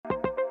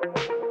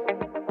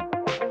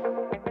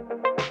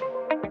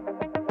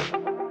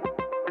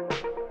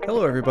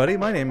Hello, everybody.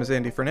 My name is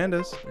Andy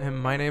Fernandez, And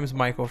my name's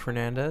Michael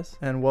Fernandez.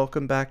 and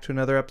welcome back to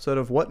another episode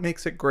of What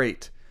Makes It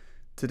Great.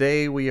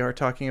 Today, we are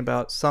talking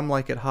about Some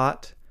Like It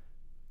Hot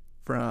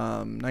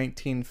from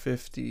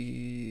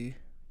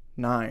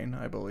 1959,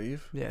 I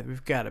believe. Yeah,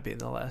 we've got to be in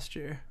the last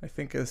year. I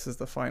think this is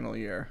the final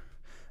year.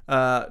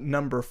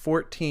 Number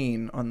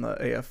 14 on the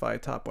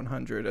AFI Top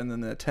 100, and then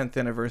the 10th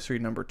anniversary,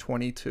 number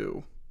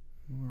 22.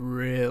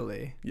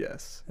 Really?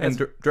 Yes. That's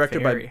and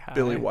directed by very high.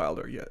 Billy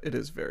Wilder. Yeah, it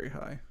is very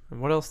high. And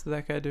what else did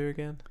that guy do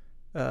again?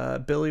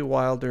 Billy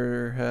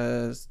Wilder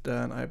has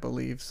done, I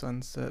believe,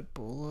 Sunset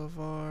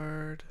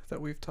Boulevard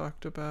that we've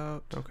talked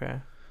about,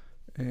 Okay.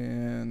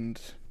 and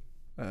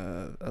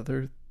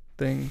other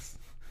things.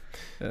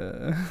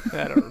 I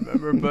don't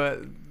remember,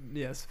 but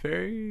yes,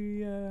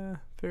 very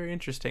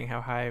interesting how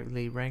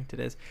highly ranked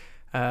it is.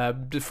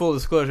 Full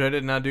disclosure, I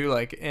did not do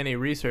any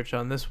research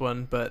on this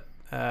one, but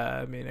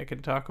I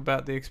can talk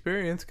about the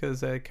experience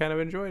because I kind of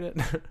enjoyed it.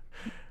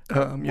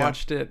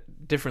 Watched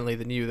it differently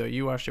than you, though.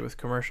 You watched it with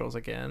commercials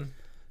again.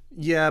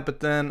 Yeah,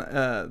 but then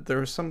there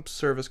was some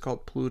service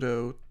called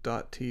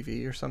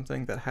Pluto.tv or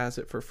something that has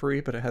it for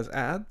free, but it has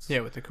ads.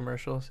 Yeah, with the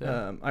commercials.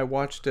 Yeah. I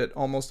watched it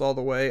almost all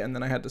the way, and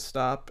then I had to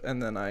stop, and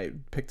then I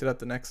picked it up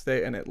the next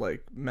day, and it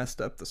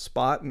messed up the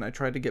spot, and I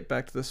tried to get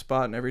back to the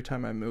spot, and every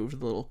time I moved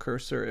the little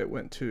cursor, it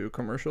went to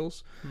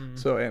commercials.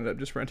 So I ended up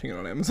just renting it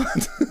on Amazon.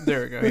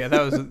 There we go. Yeah,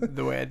 that was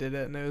the way I did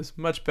it, and it was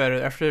much better.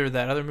 After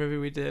that other movie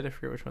we did, I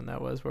forget which one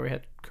that was, where we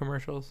had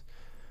commercials.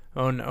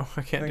 Oh no,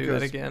 I can't do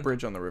that again.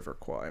 Bridge on the River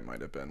Kwai might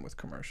have been with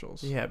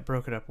commercials. Yeah, it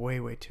broke it up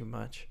way too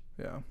much.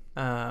 Yeah.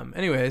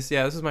 Anyways,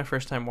 yeah, this is my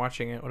first time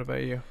watching it. What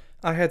about you?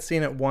 I had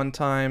seen it one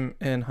time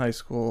in high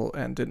school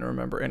and didn't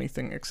remember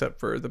anything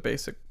except for the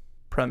basic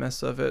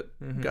premise of it.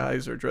 Mm-hmm.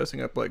 Guys are dressing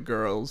up like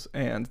girls,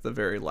 and the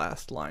very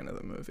last line of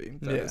the movie.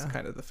 That is Yeah.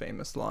 kind of the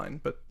famous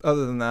line. But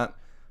other than that,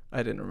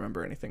 I didn't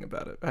remember anything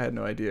about it. I had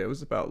no idea it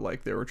was about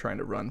they were trying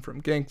to run from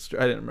gangster.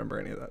 I didn't remember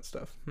any of that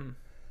stuff.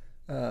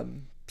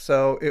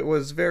 So it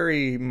was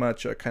very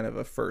much a kind of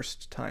a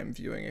first time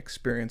viewing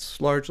experience,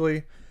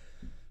 largely.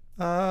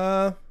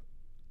 I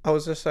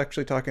was just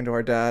actually talking to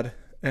our dad,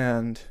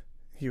 and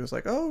he was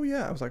like, "Oh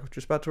yeah," I was like, "We're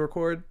just about to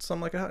record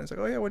Something Like It Hot." He's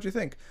like, "Oh yeah, what'd you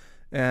think?"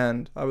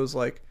 And I was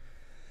like,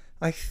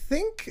 "I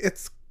think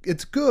it's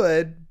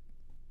good.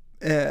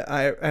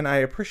 I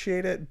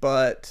appreciate it,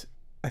 but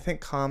I think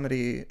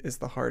comedy is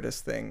the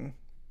hardest thing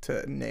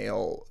to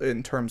nail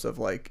in terms of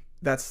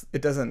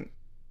it doesn't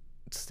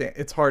stand.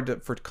 It's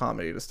hard for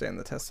comedy to stand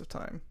the test of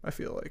time. I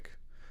feel like."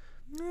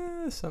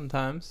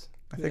 Sometimes.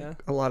 I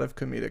think a lot of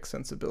comedic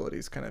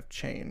sensibilities kind of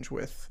change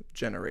with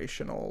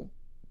generational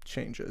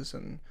changes,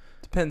 and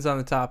Depends on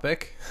the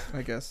topic.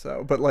 I guess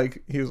so. But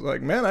he was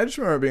like, "Man, I just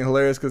remember being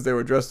hilarious because they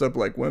were dressed up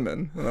like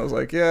women," and I was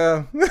like,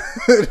 "Yeah,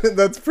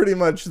 that's pretty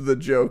much the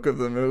joke of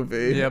the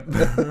movie." Yep.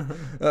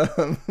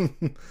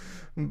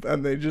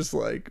 And they just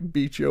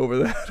beat you over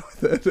the head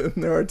with it.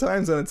 And there are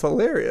times when it's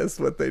hilarious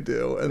what they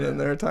do, and then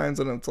there are times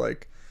when it's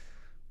like,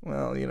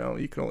 well, you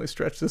can only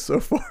stretch this so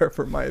far,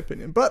 for my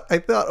opinion. But I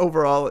thought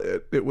overall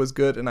it was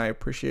good, and I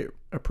appreciate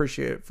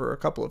it for a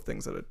couple of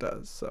things that it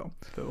does. So,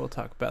 But we'll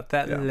talk about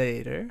that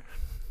later.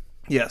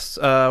 yes,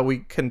 we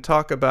can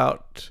talk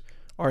about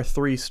our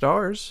 3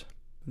 stars.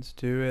 Let's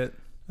do it.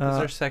 This is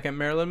our second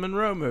Marilyn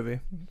Monroe movie.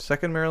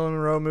 Second Marilyn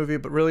Monroe movie,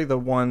 but really the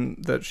one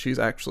that she's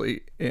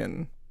actually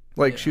in.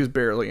 She was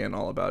barely in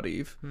All About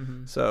Eve.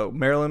 Mm-hmm. So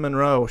Marilyn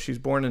Monroe, she's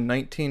born in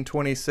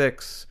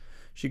 1926.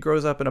 She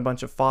grows up in a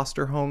bunch of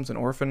foster homes and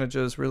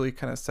orphanages, really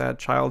kind of sad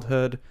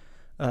childhood.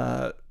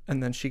 And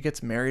then she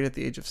gets married at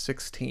the age of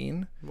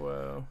 16.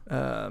 Whoa.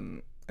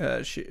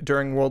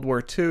 During World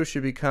War II, she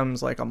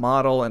becomes a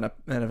model and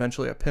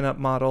eventually a pinup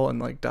model,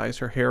 and dyes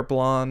her hair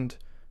blonde.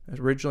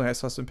 Originally, I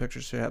saw some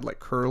pictures. She had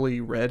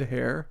curly red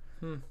hair,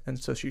 and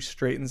so she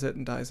straightens it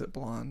and dyes it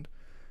blonde.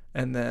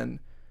 And then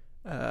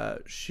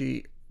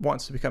she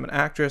wants to become an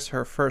actress.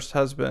 Her first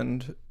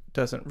husband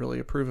doesn't really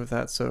approve of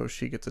that, so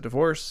she gets a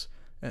divorce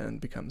and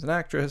becomes an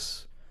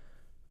actress.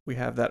 We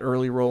have that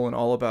early role in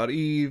All About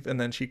Eve, and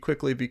then she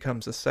quickly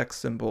becomes a sex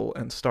symbol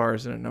and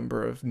stars in a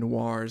number of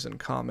noirs and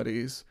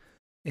comedies,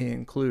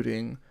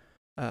 including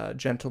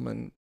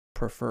Gentlemen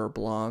Prefer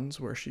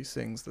Blondes, where she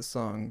sings the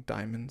song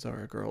Diamonds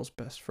Are a Girl's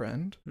Best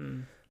Friend.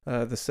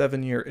 The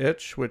 7-Year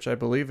Itch, which I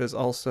believe is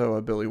also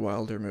a Billy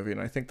Wilder movie,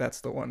 and I think that's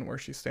the one where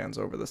she stands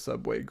over the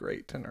subway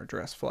grate and her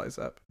dress flies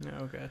up.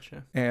 Oh,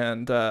 gotcha.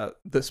 And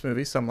this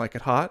movie, Some Like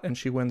It Hot, and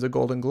she wins a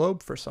Golden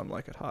Globe for Some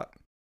Like It Hot.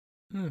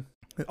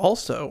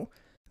 Also,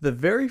 the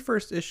very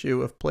first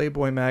issue of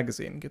Playboy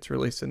magazine gets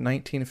released in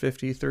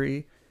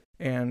 1953,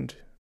 and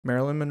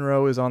Marilyn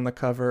Monroe is on the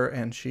cover,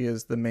 and she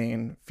is the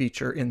main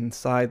feature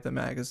inside the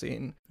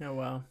magazine. Oh,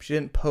 wow. She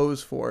didn't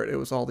pose for it. It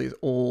was all these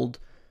old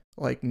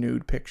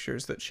nude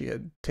pictures that she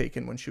had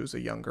taken when she was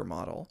a younger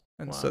model,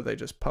 and so they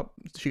just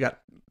she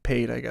got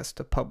paid, I guess,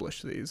 to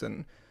publish these,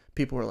 and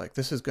people were like,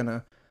 "This is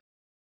gonna,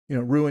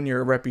 ruin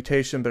your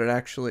reputation," but it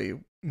actually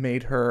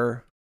made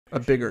her a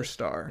bigger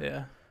star.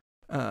 Yeah.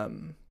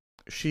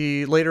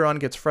 She later on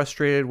gets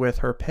frustrated with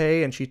her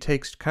pay, and she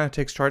takes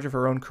charge of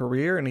her own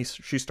career, and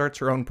she starts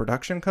her own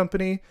production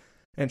company,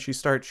 and she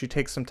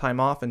takes some time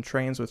off and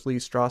trains with Lee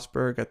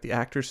Strasberg at the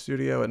Actors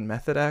Studio in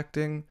method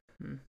acting,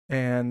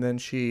 and then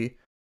she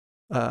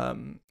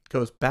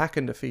goes back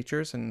into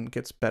features and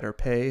gets better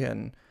pay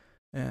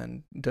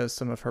and does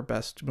some of her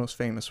most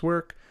famous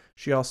work.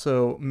 She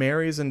also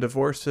marries and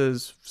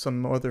divorces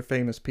some other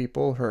famous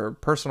people. Her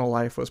personal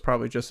life was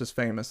probably just as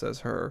famous as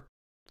her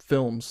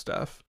film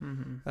stuff.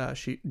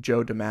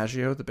 Joe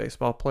DiMaggio, the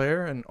baseball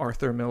player, and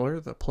Arthur Miller,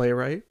 the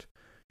playwright.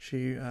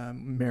 She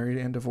married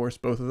and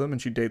divorced both of them,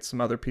 and she dates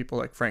some other people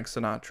like Frank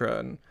Sinatra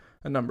and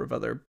a number of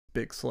other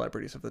big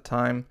celebrities of the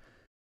time.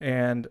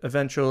 And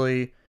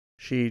eventually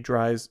she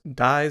dies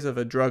of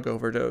a drug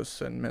overdose,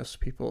 and most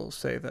people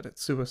say that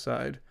it's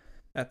suicide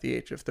at the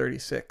age of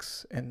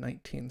 36 in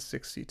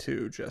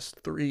 1962, just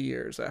 3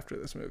 years after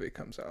this movie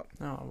comes out.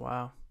 Oh,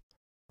 wow.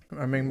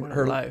 I mean,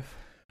 her life.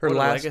 Her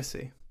last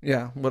legacy.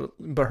 Yeah, but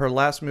her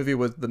last movie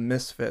was The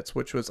Misfits,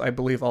 which was, I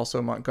believe,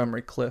 also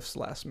Montgomery Clift's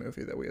last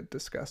movie that we had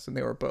discussed, and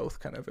they were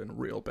both kind of in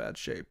real bad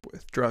shape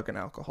with drug and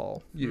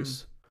alcohol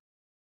use.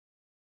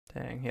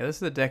 Dang, yeah, this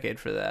is a decade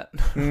for that.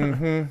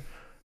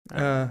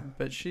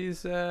 But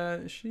she's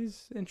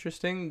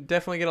interesting.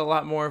 Definitely get a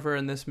lot more of her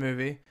in this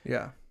movie.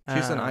 Yeah,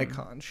 she's an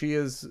icon. She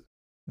is.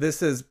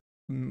 This is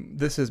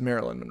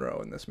Marilyn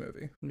Monroe in this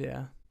movie.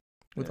 Yeah,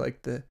 with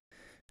like the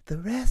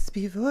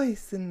raspy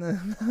voice and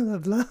the blah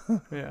blah blah.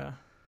 Yeah.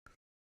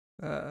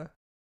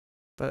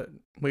 But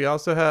we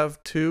also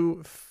have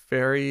two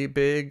very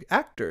big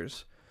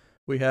actors.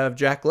 We have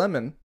Jack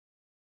Lemmon,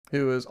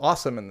 who is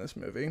awesome in this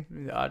movie.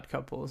 The Odd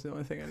Couple is the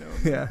only thing I know.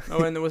 Yeah.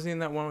 Oh, and was he in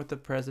that one with the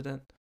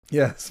president?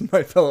 Yes,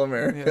 My Fellow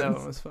Americans. Yeah, that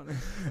one was funny.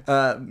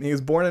 He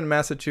was born in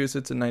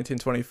Massachusetts in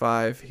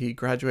 1925. He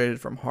graduated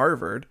from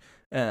Harvard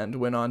and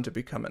went on to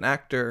become an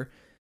actor.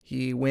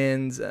 He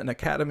wins an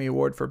Academy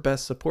Award for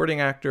Best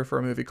Supporting Actor for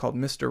a movie called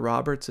Mr.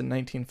 Roberts in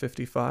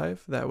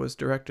 1955. That was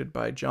directed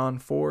by John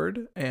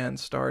Ford and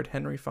starred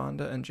Henry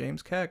Fonda and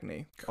James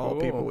Cagney, all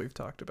people we've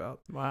talked about.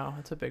 Wow,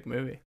 that's a big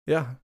movie.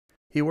 Yeah.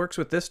 He works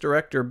with this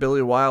director,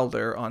 Billy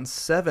Wilder, on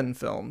 7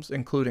 films,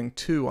 including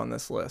 2 on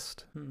this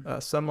list.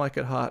 Some Like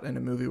It Hot and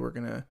a movie we're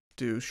going to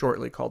do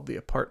shortly called The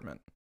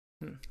Apartment.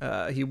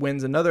 He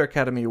wins another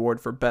Academy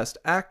Award for Best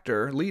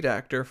Actor, lead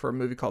actor, for a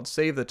movie called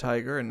Save the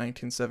Tiger in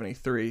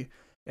 1973.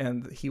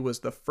 And he was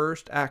the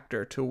first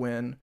actor to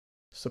win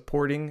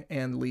supporting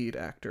and lead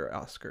actor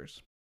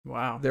Oscars.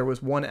 Wow. There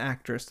was one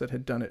actress that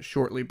had done it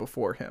shortly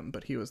before him,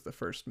 but he was the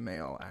first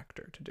male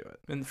actor to do it.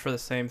 And for the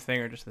same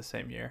thing or just the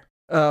same year?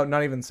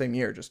 Not even the same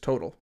year, just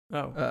total.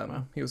 Oh,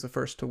 wow. He was the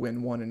first to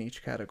win one in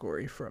each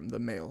category from the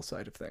male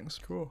side of things.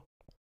 Cool.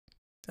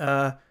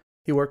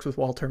 He works with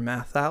Walter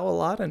Matthau a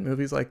lot in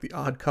movies like The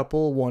Odd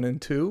Couple 1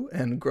 and 2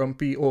 and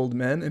Grumpy Old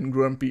Men and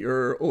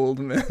Grumpier Old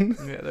Men.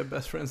 Yeah, they're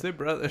best friends. They're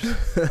brothers.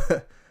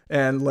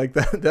 And like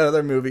that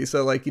other movie.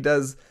 So like he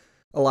does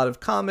a lot of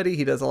comedy,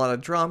 he does a lot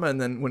of drama,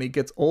 and then when he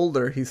gets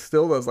older, he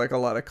still does like a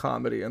lot of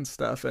comedy and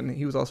stuff. And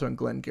he was also in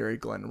Glengarry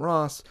Glen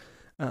Ross.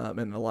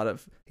 And a lot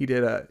of he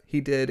did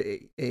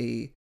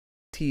a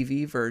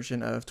TV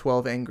version of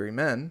 12 Angry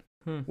Men,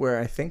 where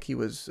I think he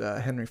was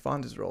Henry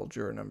Fonda's role,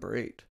 juror number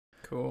 8.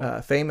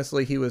 Cool.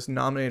 Famously, he was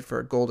nominated for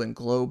a Golden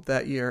Globe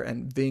that year,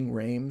 and Ving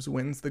Rhames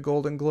wins the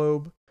Golden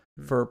Globe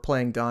for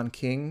playing Don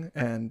King,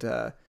 and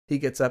he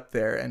gets up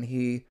there and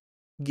he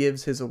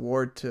gives his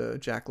award to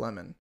Jack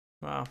Lemmon.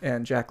 Wow.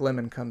 And Jack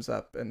Lemmon comes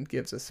up and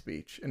gives a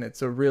speech, and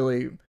it's a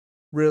really,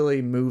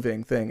 really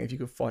moving thing. If you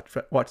could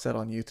watch that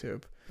on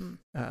YouTube.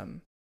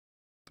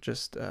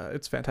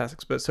 It's fantastic.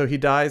 But so he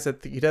does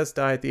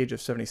die at the age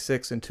of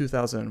 76 in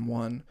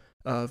 2001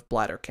 of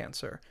bladder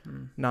cancer.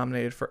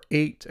 Nominated for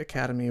 8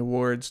 Academy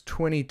Awards,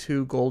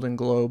 22 Golden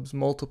Globes,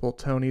 multiple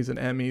Tonys and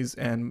Emmys,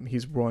 and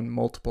he's won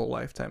multiple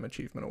Lifetime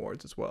Achievement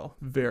Awards as well.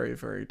 Very,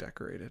 very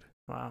decorated.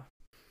 Wow.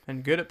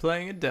 And good at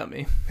playing a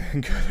dummy.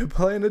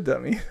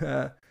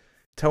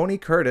 Tony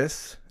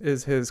Curtis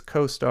is his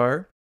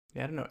co-star.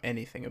 Yeah, I don't know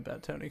anything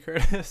about Tony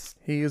Curtis.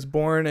 He was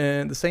born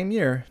in the same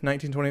year,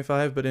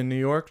 1925, but in New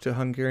York to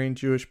Hungarian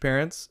Jewish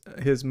parents.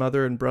 His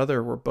mother and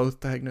brother were both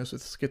diagnosed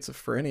with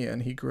schizophrenia,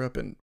 and he grew up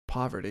in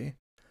poverty.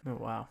 Oh,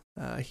 wow.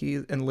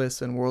 He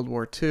enlists in World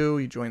War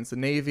II. He joins the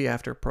Navy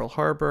after Pearl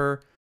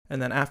Harbor.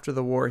 And then after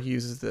the war, he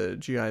uses the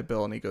GI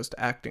Bill, and he goes to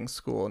acting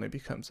school, and he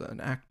becomes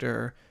an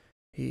actor.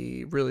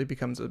 He really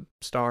becomes a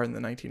star in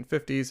the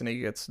 1950s, and he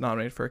gets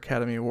nominated for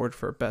Academy Award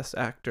for Best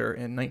Actor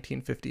in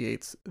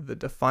 1958's The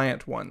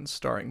Defiant Ones,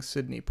 starring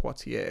Sidney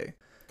Poitier.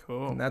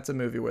 Cool. And that's a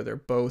movie where they're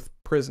both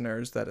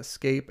prisoners that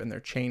escape, and they're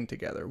chained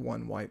together,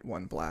 one white,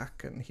 one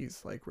black, and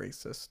he's like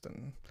racist,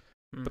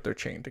 but they're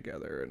chained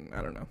together, and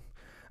I don't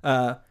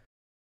know.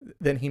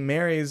 Then he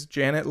marries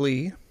Janet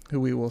Leigh, who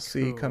we will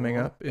see coming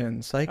up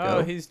in Psycho.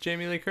 Oh, he's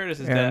Jamie Lee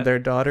Curtis's dad. And their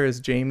daughter is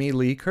Jamie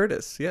Lee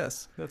Curtis,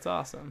 yes. That's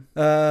awesome.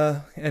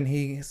 And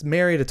he's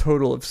married a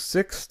total of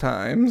 6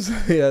 times.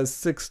 He has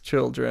 6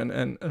 children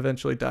and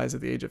eventually dies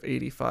at the age of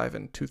 85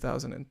 in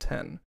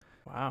 2010.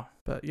 Wow.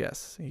 But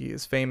yes, he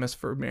is famous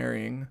for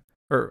marrying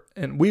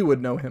and we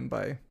would know him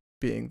by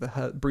being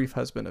the brief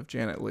husband of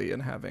Janet Leigh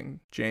and having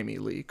Jamie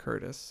Lee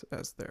Curtis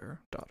as their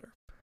daughter.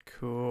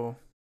 Cool.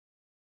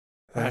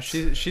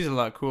 She's a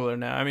lot cooler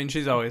now. I mean,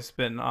 she's always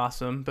been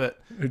awesome, but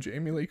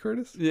Jamie Lee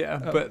Curtis? Yeah,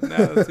 but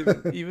now it's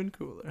even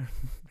cooler.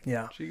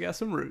 Yeah. She got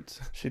some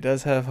roots. She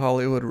does have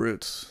Hollywood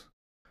roots.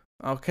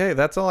 Okay,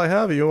 that's all I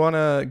have. You want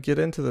to get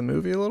into the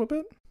movie a little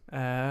bit?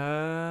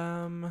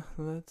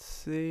 Let's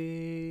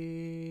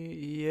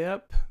see.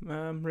 Yep,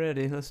 I'm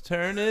ready. Let's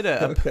turn it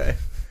up. Okay.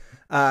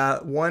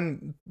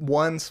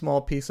 One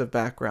small piece of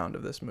background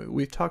of this movie.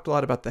 We've talked a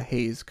lot about the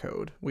Hays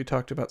Code. We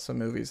talked about some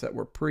movies that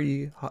were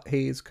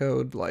pre-Hays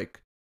Code,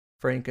 like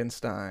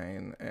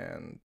Frankenstein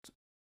and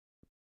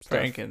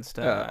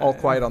All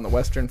Quiet on the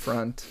Western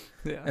Front,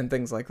 and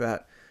things like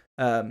that.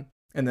 And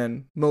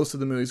then most of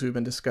the movies we've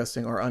been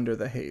discussing are under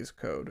the Hays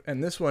Code.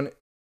 And this one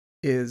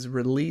is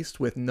released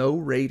with no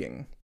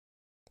rating.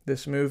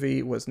 This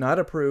movie was not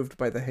approved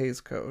by the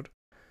Hays Code.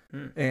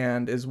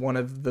 And is one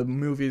of the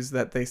movies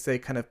that they say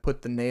kind of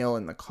put the nail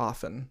in the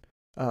coffin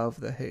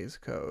of the Hays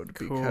Code.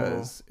 Cool.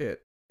 Because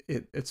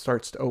it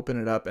starts to open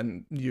it up,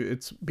 and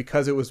it's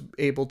because it was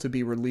able to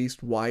be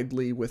released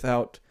widely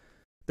without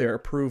their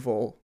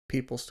approval,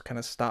 people kind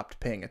of stopped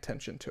paying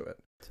attention to it.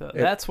 So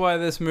that's why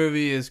this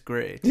movie is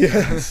great.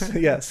 Yes,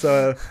 yeah.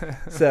 So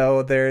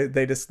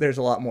there's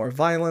a lot more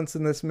violence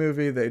in this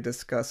movie. They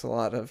discuss a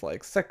lot of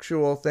like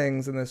sexual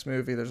things in this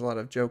movie. There's a lot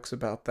of jokes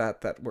about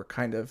that were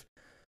kind of,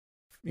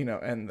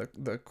 and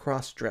the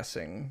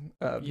cross-dressing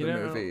of the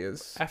movie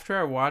is... After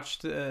I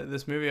watched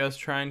this movie, I was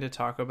trying to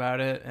talk about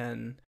it,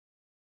 and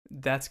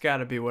that's got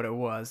to be what it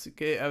was.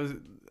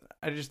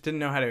 I just didn't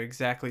know how to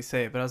exactly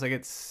say it, but I was like,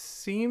 it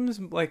seems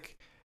like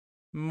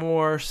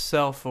more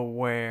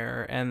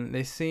self-aware, and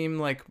they seem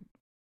like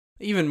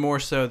even more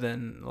so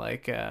than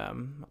like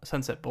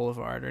Sunset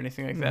Boulevard or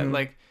anything like that.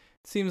 Like,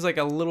 it seems like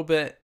a little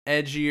bit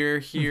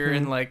edgier here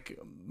and like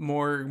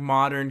more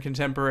modern,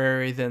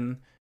 contemporary than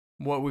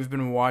what we've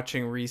been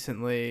watching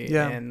recently,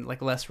 and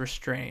like less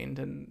restrained,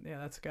 and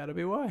that's got to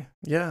be why.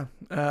 Yeah,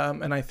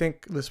 and I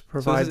think this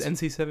provides... So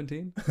is it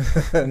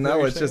NC-17?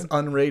 No, it's just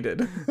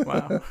unrated.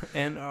 Wow,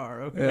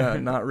 NR. Okay. Yeah,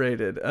 not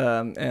rated.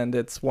 And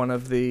it's one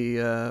of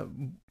the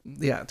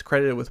it's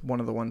credited with one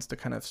of the ones to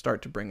kind of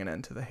start to bring an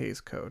end to the Hays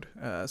Code.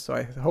 So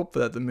I hope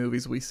that the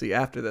movies we see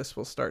after this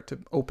will start to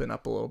open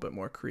up a little bit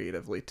more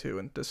creatively too,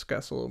 and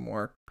discuss a little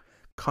more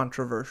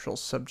controversial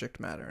subject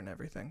matter and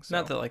everything. So.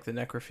 Not that like the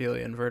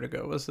necrophilia in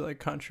Vertigo was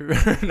like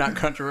not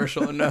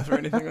controversial enough or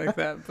anything like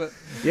that, but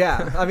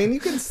yeah, I mean, you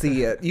can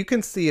see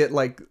it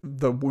like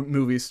the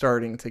movie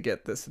starting to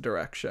get this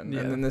direction.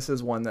 And then this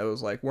is one that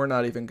was like, we're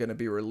not even going to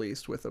be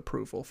released with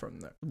approval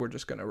from there. We're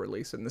just going to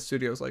release it. And the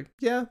studio's like,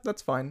 yeah,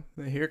 that's fine.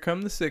 Here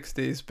come the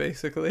 60s,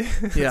 basically.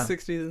 Yeah.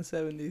 60s and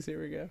 70s.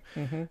 Here we go.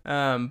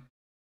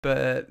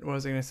 But what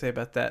was I going to say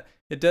about that?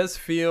 It does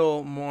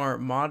feel more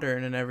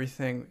modern and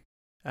everything,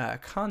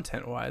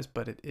 content-wise,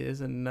 but it is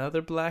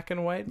another black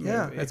and white movie.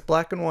 Yeah, it's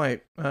black and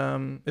white.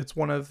 It's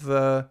one of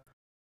the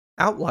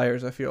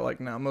outliers, I feel like,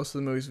 now. Most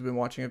of the movies we've been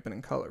watching have been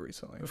in color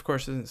recently. Of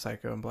course, isn't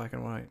Psycho in black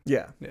and white?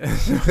 Yeah.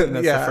 That's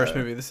the first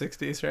movie of the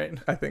 60s, right?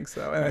 I think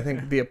so. And I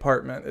think The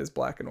Apartment is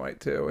black and white,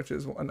 too, which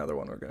is another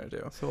one we're going to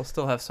do. So we'll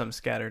still have some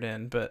scattered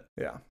in, but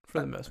yeah, for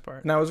the most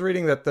part. And I was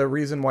reading that the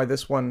reason why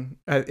this one,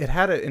 it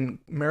had it in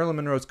Marilyn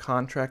Monroe's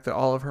contract that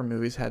all of her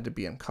movies had to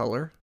be in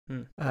color.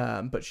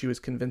 But she was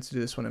convinced to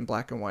do this one in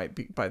black and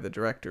white by the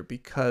director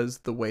because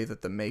the way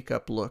that the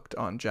makeup looked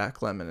on Jack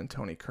Lemmon and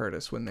Tony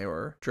Curtis when they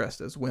were dressed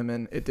as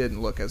women, it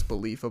didn't look as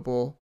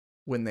believable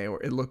when they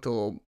were. It looked a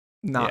little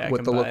not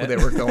what the look they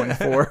were going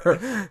for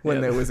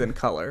when it was in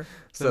color.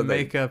 So the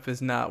makeup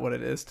is not what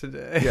it is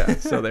today. Yeah,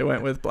 so they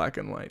went with black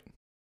and white.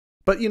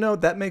 But,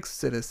 that makes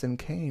Citizen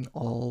Kane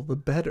all the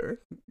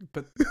better.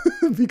 But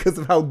because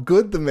of how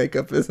good the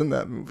makeup is in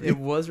that movie. It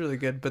was really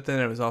good, but then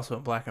it was also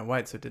in black and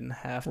white, so it didn't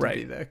have to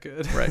be that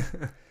good. Right.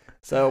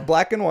 So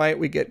black and white,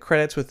 we get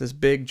credits with this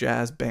big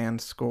jazz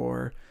band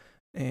score.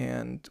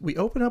 And we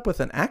open up with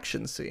an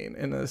action scene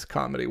in this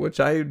comedy, which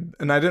I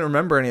didn't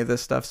remember any of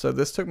this stuff, so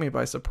this took me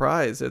by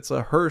surprise. It's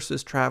a hearse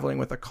is traveling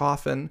with a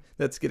coffin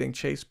that's getting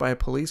chased by a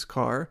police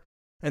car.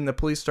 And the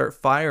police start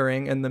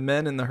firing, and the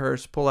men in the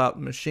hearse pull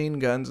out machine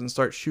guns and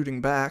start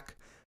shooting back.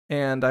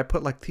 And I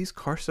put, like, these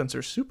car stunts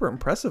are super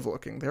impressive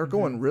looking. They're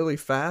going really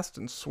fast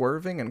and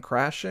swerving and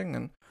crashing.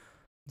 And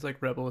it's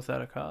like Rebel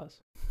Without a Cause.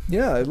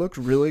 Yeah, it looked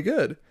really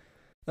good.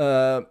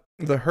 The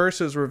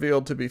hearse is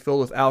revealed to be filled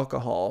with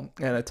alcohol,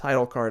 and a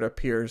title card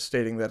appears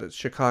stating that it's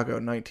Chicago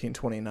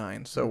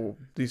 1929. So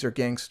these are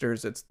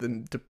gangsters. It's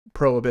the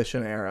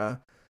Prohibition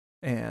era.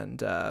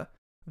 And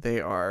they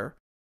are...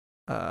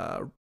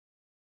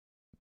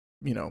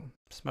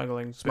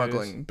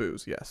 smuggling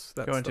booze. Yes,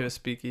 that's going to a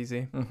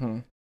speakeasy.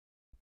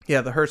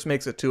 Yeah, the hearse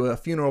makes it to a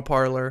funeral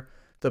parlor.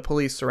 The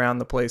police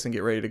surround the place and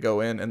get ready to go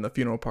in, and the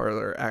funeral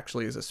parlor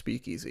actually is a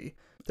speakeasy.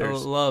 I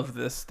love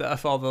this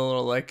stuff. All the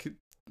little I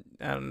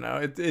don't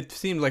know. It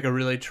seemed like a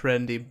really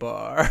trendy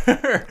bar,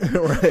 right.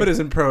 But it's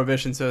in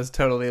Prohibition, so it's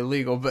totally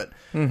illegal. But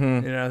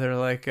they're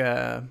like,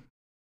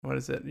 what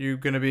is it? You're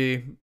gonna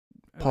be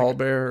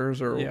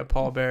pallbearers or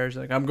pallbearers.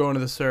 Like, I'm going to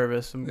the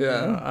service. I'm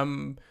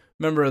a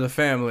member of the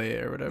family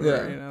or whatever.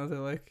 Yeah. You know, they're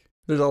like,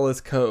 there's all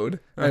this code,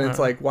 and it's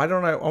like, why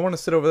don't I want to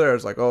sit over there?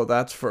 It's like, oh,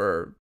 that's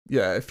for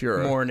if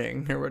you're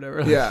mourning or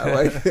whatever.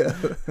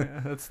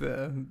 That's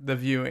the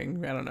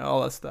viewing. I don't know,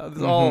 all that stuff.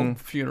 It's all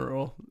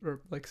funeral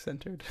or like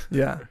centered.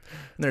 Yeah, and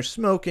there's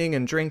smoking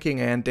and drinking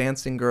and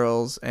dancing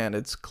girls, and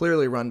it's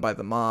clearly run by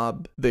the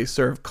mob. They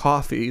serve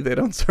coffee. They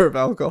don't serve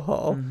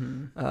alcohol.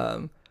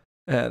 And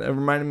it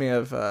reminded me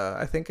of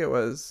I think it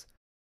was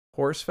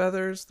Horse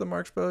Feathers, the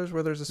Marx Brothers,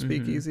 where there's a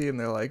speakeasy, and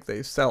they're like,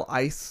 they sell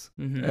ice,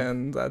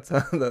 and that's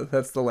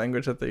the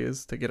language that they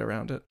use to get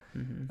around it.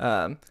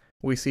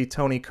 We see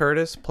Tony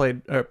Curtis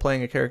playing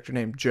a character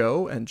named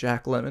Joe, and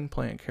Jack Lemmon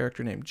playing a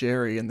character named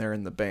Jerry, and they're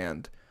in the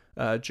band.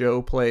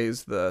 Joe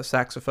plays the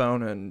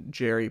saxophone, and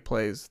Jerry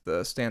plays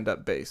the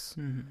stand-up bass.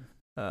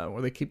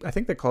 Where I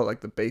think they call it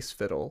like the bass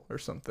fiddle or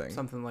something.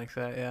 Something like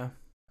that, yeah.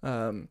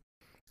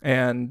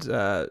 And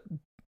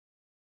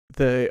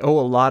they owe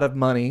a lot of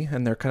money,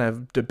 and they're kind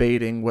of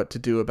debating what to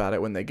do about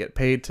it when they get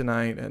paid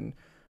tonight. And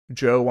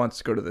Joe wants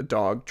to go to the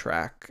dog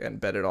track and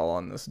bet it all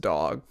on this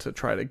dog to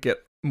try to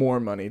get more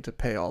money to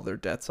pay all their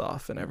debts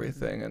off and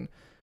everything. And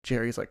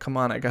Jerry's like, come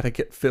on, I gotta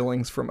get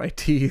fillings for my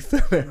teeth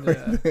and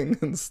everything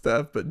and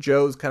stuff. But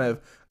Joe's kind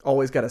of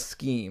always got a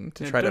scheme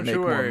to try to make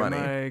more money.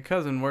 My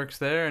cousin works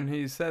there, and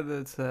he said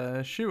that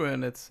it's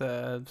shoe-in. It's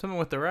something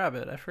with the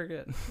rabbit. I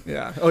forget.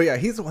 Yeah. Oh yeah,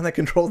 he's the one that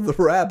controls the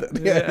rabbit.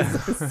 Yeah.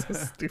 He's so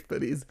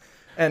stupid.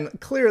 And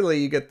clearly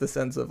you get the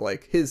sense of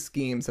like his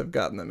schemes have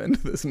gotten them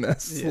into this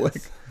mess.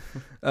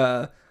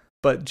 Yes.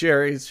 But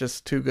Jerry's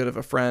just too good of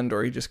a friend,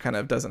 or he just kind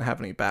of doesn't have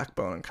any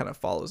backbone and kind of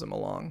follows him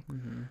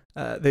along.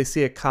 They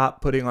see a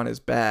cop putting on his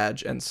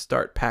badge and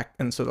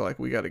and so they're like,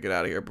 we got to get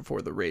out of here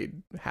before the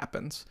raid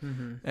happens.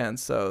 And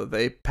so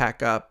they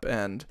pack up,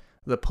 and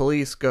the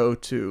police go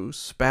to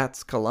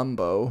Spats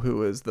Colombo,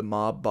 who is the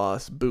mob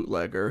boss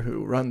bootlegger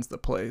who runs the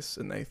place,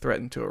 and they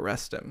threaten to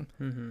arrest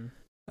him.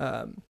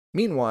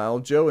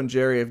 Meanwhile, Joe and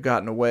Jerry have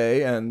gotten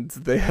away, and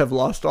they have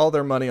lost all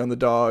their money on the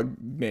dog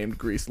named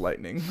Grease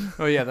Lightning.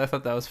 Oh yeah, I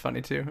thought that was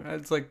funny too.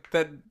 It's like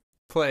that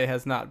play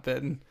has not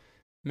been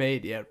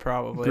made yet,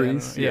 probably.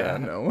 Grease? Yeah,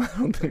 no, I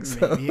don't think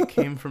so. Maybe it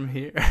came from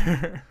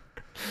here.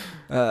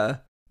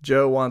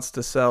 Joe wants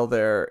to sell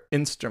their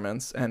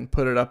instruments and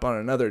put it up on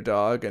another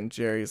dog, and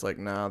Jerry's like,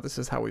 no, this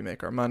is how we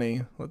make our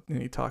money.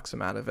 And he talks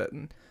him out of it,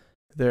 and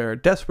they're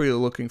desperately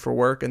looking for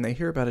work, and they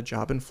hear about a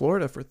job in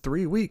Florida for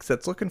 3 weeks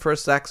that's looking for a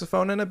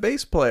saxophone and a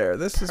bass player.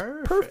 This is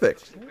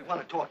perfect. We want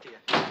to talk to you.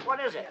 What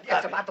is it?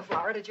 It's about the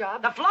Florida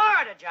job. The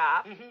Florida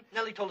job?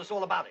 Nellie told us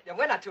all about it. Yeah,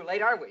 we're not too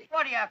late, are we?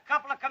 What are you, a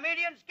couple of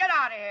comedians? Get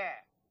out of here.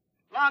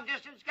 Long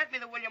distance, get me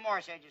the William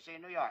Morris Agency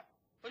in New York.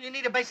 Well, you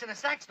need a bass and a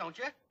sax, don't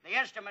you? The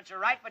instruments are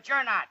right, but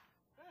you're not.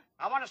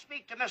 I want to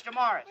speak to Mr.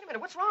 Morris. Wait a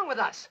minute, what's wrong with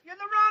us? You're in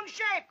the wrong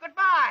shape.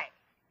 Goodbye.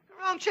 The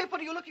wrong shape? What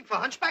are you looking for,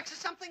 hunchbacks or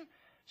something?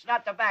 It's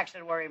not the backs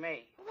that worry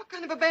me. Well, what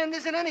kind of a band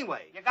is it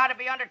anyway? You got to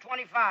be under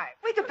 25.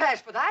 We could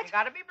pass for that. You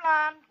got to be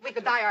blonde. We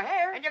could dye our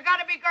hair. And you got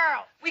to be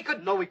girls. We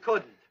could. No, we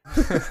couldn't.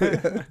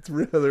 It's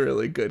really,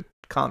 really good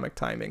comic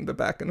timing, the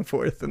back and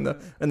forth, and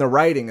the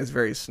writing is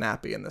very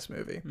snappy in this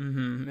movie.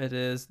 It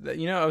is.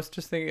 You know, I was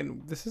just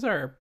thinking, this is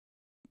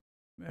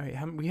we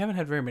haven't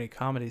had very many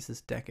comedies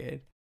this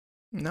decade.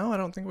 No, I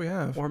don't think we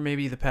have. Or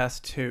maybe the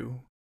past two.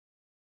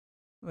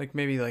 Like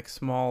maybe like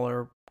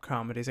smaller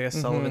comedies. I guess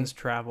Sullivan's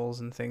Travels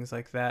and things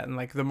like that. And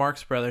like the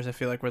Marx Brothers, I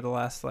feel like were the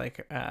last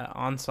like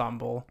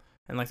ensemble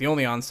and like the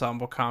only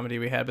ensemble comedy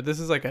we had. But this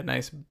is like a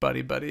nice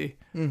buddy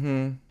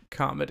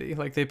comedy.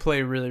 Like they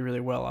play really, really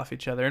well off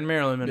each other. And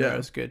Marilyn Monroe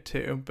is good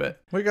too.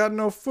 But we got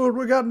no food,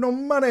 we got no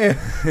money.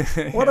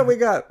 What have we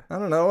got? I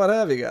don't know. What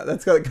have you got?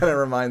 That's what it kind of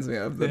reminds me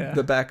of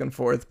the back and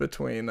forth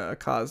between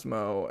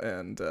Cosmo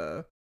and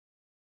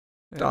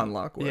Don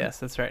Lockwood. Yes,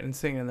 that's right. And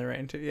Singing in the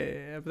Rain too.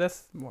 Yeah. But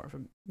that's more of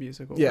a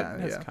musical. Yeah,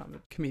 it has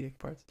comedic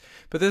parts.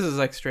 But this is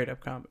like straight up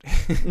comedy.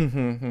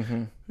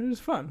 It was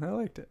fun. I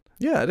liked it.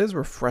 Yeah, it is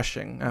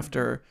refreshing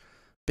after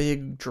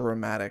big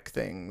dramatic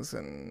things,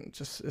 and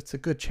just it's a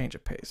good change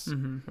of pace.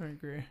 I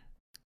agree.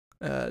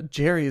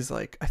 Jerry's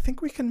like, I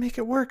think we can make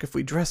it work if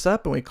we dress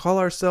up and we call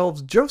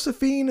ourselves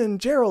Josephine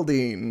and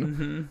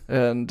Geraldine.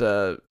 And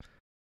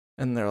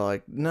they're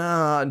like,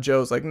 nah. And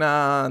Joe's like,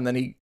 nah. And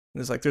then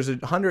it's like, there's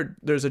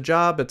a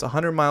job that's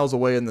 100 miles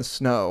away in the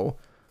snow.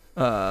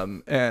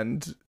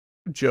 And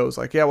Joe's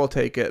like, yeah, we'll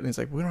take it. And he's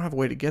like, we don't have a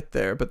way to get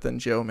there. But then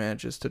Joe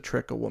manages to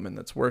trick a woman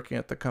that's working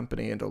at the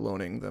company into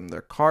loaning them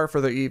their car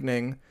for the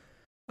evening.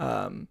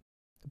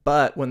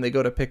 But when they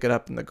go to pick it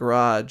up in the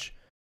garage,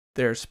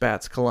 there's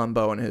Spats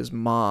Colombo and his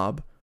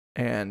mob,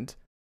 and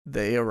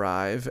they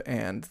arrive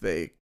and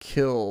they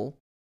kill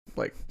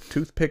like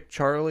Toothpick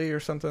Charlie or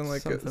something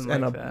like it,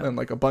 and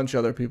like a bunch of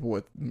other people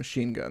with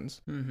machine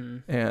guns.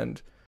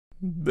 And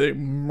they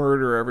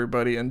murder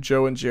everybody, and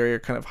Joe and Jerry are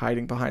kind of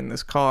hiding behind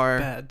this car.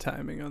 Bad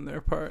timing on their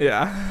part.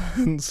 Yeah.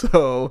 And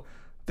so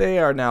they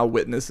are now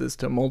witnesses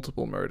to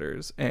multiple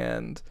murders,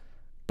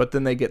 but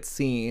then they get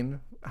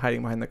seen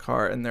hiding behind the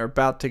car, and they're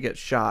about to get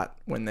shot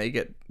when they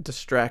get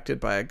distracted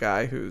by a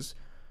guy who's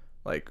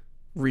like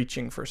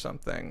reaching for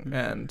something,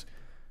 and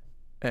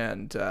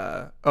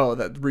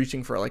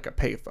reaching for like a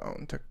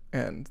payphone,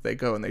 and they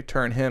go and they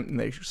turn him, and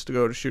they just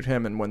go to shoot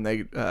him, and when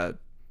they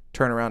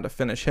turn around to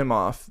finish him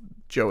off,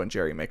 Joe and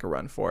Jerry make a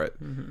run for it,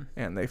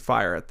 and they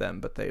fire at them,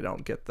 but they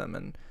don't get them,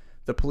 and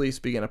the police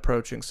begin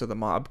approaching, so the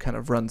mob kind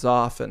of runs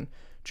off, and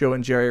Joe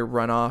and Jerry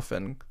run off,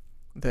 and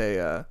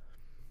they're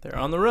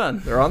on the run.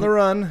 They're on the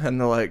run, and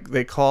they're like,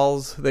 they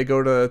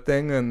go to a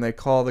thing, and they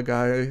call the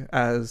guy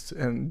as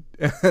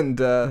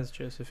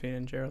Josephine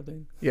and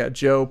Geraldine. Yeah,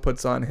 Joe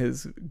puts on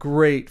his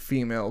great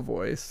female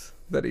voice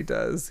that he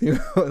does. It's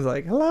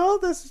like, hello,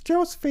 this is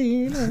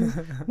Josephine, and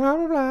blah,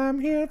 blah, blah, I'm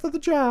here for the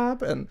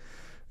job. And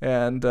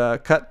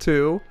cut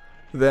to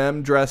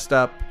them dressed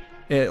up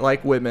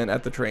like women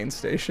at the train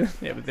station.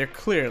 Yeah, but they're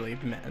clearly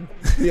men.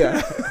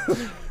 Yeah.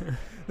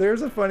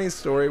 There's a funny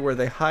story where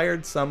they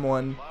hired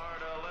someone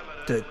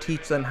to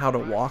teach them how to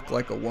walk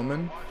like a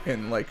woman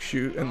and like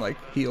shoot and like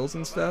heels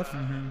and stuff,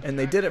 and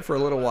they did it for a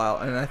little while,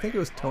 and I think it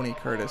was Tony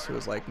Curtis who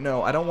was like,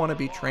 no, I don't want to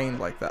be trained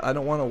like that. I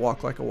don't want to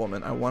walk like a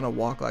woman. I want to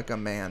walk like a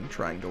man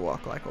trying to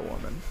walk like a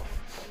woman.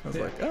 I was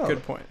like, oh,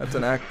 good point. That's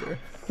an actor.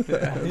 Yeah,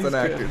 that's an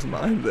actor's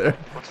mind there.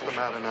 What's the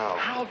matter now?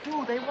 How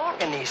do they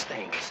walk in these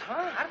things,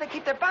 huh? How do they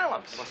keep their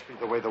balance? Must be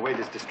the way the weight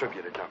is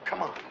distributed. Now,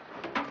 come on.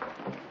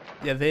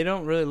 Yeah, they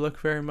don't really look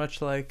very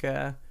much like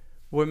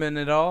women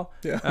at all.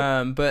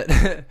 Yeah. But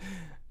I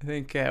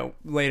think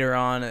later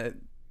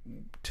on,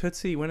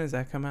 Tootsie, when does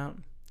that come out?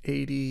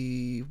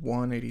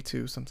 81,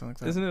 82, something like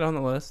that. Isn't it on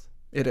the list?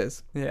 It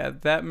is. Yeah,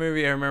 that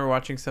movie, I remember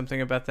watching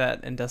something about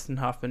that, and Dustin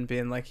Hoffman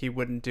being like he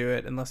wouldn't do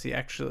it unless he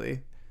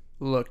actually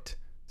looked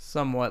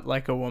somewhat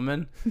like a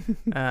woman.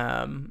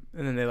 And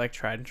then they like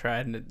tried,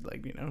 and it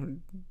like,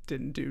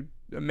 didn't do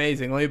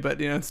amazingly,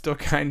 but it's still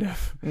kind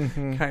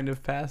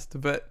of passed.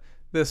 But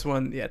this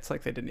one, yeah, it's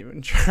like they didn't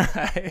even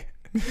try.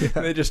 Yeah.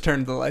 They just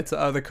turned the lights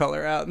the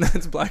color out, and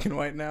it's black and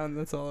white now, and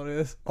that's all it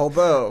is.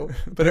 Although,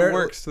 but it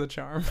works to the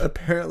charm.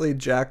 Apparently,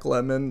 Jack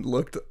Lemmon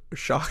looked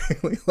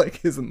shockingly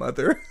like his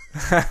mother,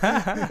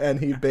 and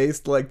he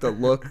based like the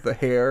look, the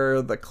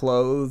hair, the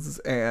clothes,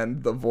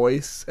 and the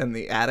voice, and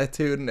the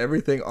attitude, and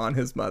everything on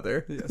his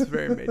mother. Yes,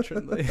 very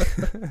matronly.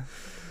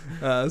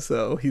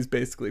 So he's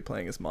basically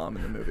playing his mom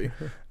in the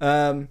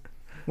movie.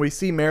 We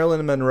see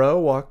Marilyn Monroe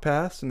walk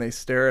past, and they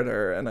stare at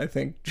her, and I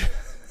think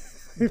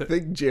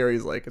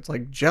Jerry's like, it's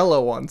like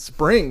Jell-O on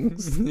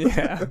springs.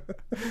 Yeah.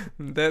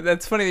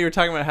 That's funny that you were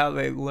talking about how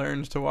they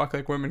learned to walk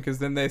like women, because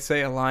then they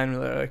say a line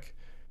where they're like,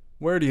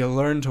 where do you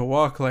learn to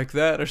walk like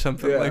that, or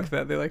something like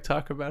that. They like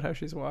talk about how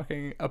she's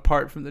walking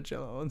apart from the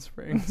Jell-O on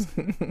springs.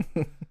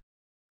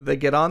 They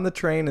get on the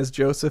train as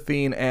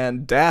Josephine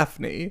and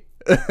Daphne.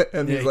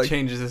 And he like,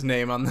 changes his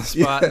name on the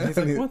spot. And he's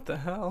like, what the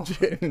hell?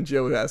 And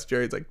Joe asks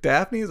Jerry, he's like,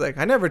 Daphne? He's like,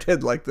 I never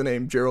did like the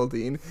name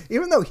Geraldine,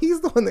 even though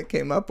he's the one that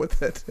came up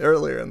with it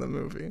earlier in the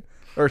movie,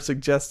 or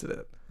suggested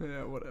it.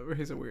 Yeah, whatever.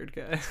 He's a weird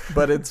guy.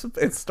 But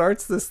it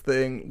starts this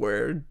thing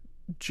where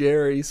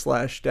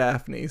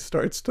Jerry/Daphne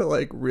starts to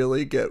like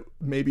really get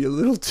maybe a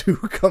little too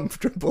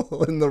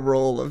comfortable in the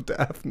role of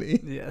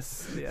Daphne.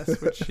 Yes,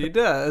 which she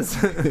does.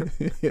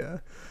 Yeah.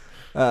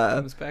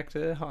 Comes back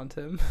to haunt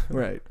him.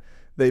 Right.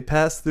 They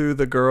pass through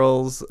the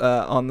girls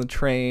on the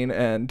train,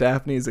 and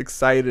Daphne's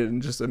excited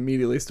and just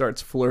immediately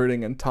starts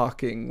flirting and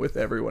talking with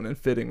everyone and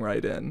fitting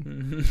right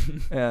in.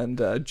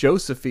 And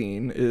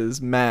Josephine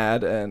is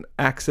mad and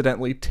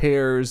accidentally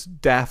tears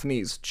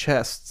Daphne's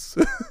chests.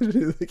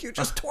 She's like, you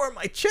just tore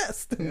my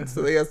chest. And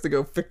so he has to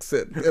go fix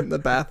it in the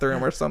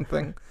bathroom or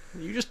something.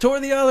 You just tore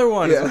the other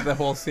one. Yeah. Like the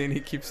whole scene he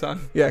keeps on.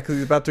 Yeah, because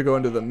he's about to go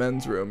into the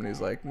men's room, and he's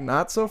like,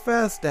 not so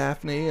fast,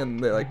 Daphne. And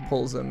they like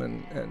pulls him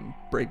and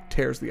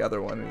tears the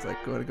other one. And he's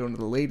like, go into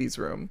the ladies'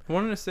 room. I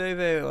wanted to say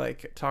they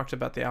like talked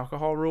about the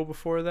alcohol rule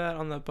before that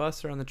on the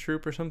bus or on the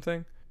troop or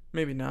something.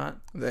 Maybe not.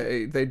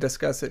 They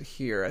discuss it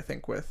here, I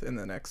think, in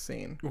the next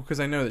scene. Well, because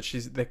I know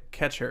that they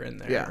catch her in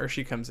there. Yeah. Or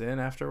she comes in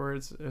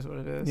afterwards, is what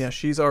it is. Yeah,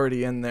 she's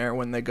already in there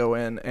when they go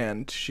in,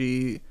 and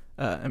she,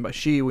 and by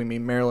she, we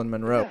mean Marilyn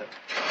Monroe.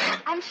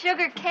 I'm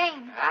Sugar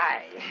Cane.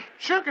 Hi.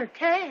 Sugar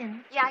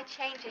cane? Yeah, I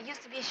changed. It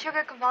used to be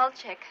Sugar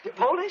Kowalczyk. You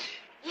Polish?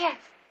 Yes.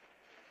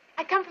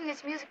 I come from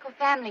this musical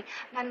family.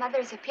 My mother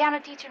is a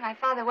piano teacher. My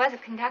father was a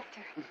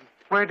conductor.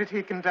 Where did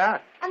he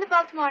conduct? On the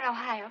Baltimore and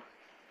Ohio.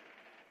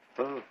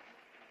 Oh.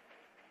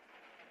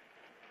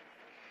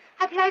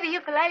 I play the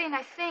ukulele and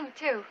I sing,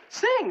 too.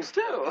 Sings,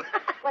 too.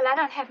 Well, I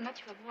don't have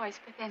much of a voice,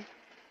 but then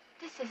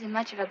this isn't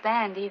much of a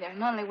band, either.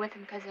 I'm only with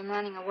them because I'm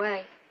running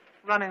away.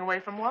 Running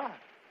away from what?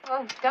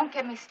 Oh, don't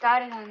get me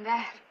started on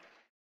that.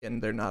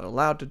 And they're not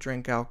allowed to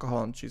drink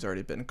alcohol, and she's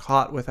already been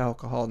caught with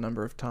alcohol a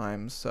number of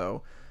times,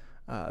 so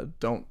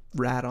don't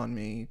rat on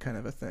me kind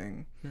of a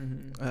thing.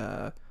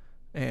 Mm-hmm.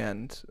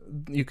 And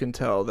you can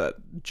tell that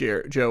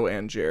Joe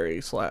and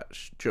Jerry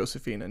 /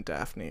 Josephine and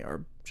Daphne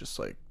are just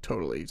like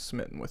totally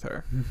smitten with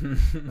her.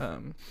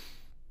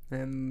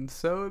 And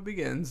so it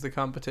begins, the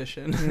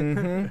competition.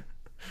 Mm-hmm.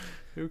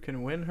 Who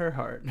can win her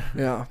heart?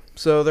 Yeah.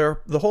 So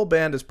the whole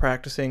band is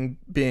practicing,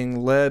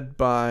 being led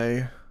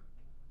by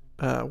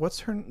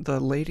the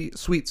lady,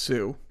 Sweet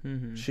Sue.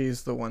 Mm-hmm.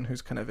 She's the one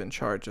who's kind of in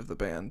charge of the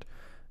band.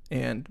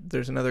 And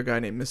there's another guy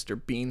named Mr.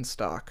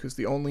 Beanstalk, who's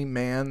the only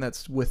man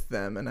that's with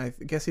them, and I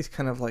guess he's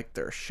kind of like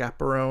their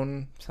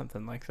chaperone.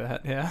 Something like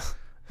that, yeah.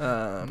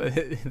 But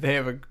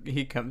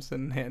he comes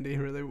in handy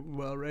really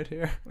well right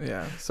here.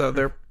 Yeah, so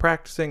they're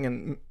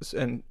practicing,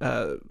 and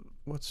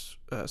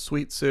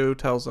Sweet Sue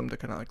tells them to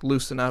kind of like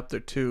loosen up. They're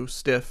too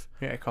stiff.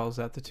 Yeah, he calls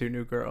out the two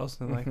new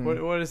girls and like,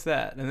 Mm-hmm. what is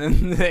that? And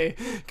then they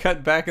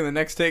cut back in the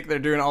next take. They're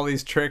doing all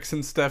these tricks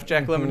and stuff.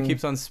 Jack Lemmon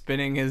keeps on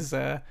spinning his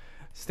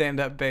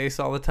stand-up bass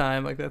all the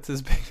time. Like that's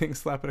his big thing.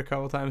 Slap it a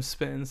couple times,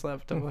 spin,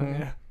 slap it.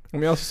 Yeah. And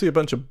we also see a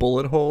bunch of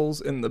bullet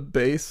holes in the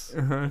bass.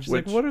 She's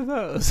like, what are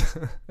those?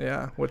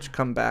 Yeah, which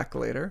come back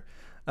later.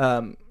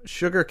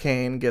 Sugar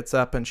Cane gets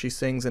up and she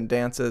sings and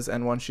dances,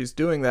 and when she's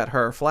doing that,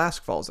 her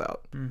flask falls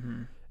out.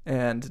 Mm-hmm.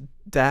 And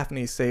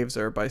Daphne saves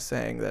her by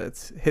saying that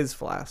it's his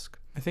flask.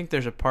 I think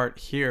there's a part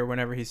here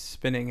whenever he's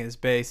spinning his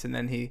bass and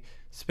then he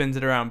spins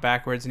it around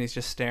backwards and he's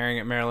just staring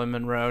at Marilyn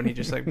Monroe and he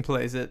just like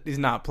plays it. He's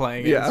not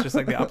playing it. Yeah. It's just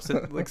like the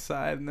opposite like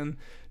side, and then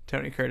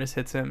Tony Curtis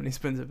hits him and he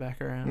spins it back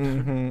around.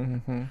 Mm-hmm,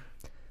 mm-hmm.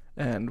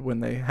 And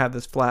when they have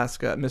this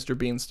flask, Mr.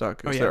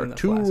 Beanstalk, there are the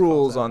 2 flask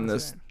rules falls out, on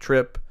that's this right.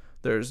 trip.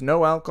 There's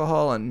no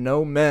alcohol and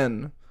no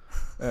men.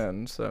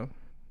 And so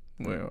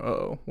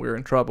we're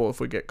in trouble if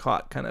we get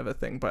caught, kind of a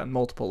thing, but on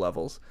multiple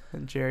levels.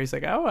 And Jerry's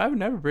like, I would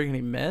never bring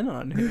any men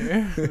on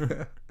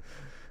here.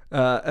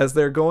 As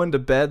they're going to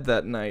bed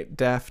that night,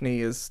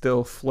 Daphne is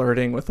still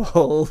flirting with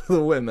all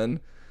the women.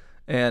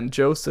 And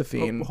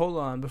Josephine... Oh, hold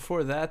on.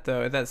 Before that,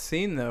 though, that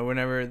scene, though,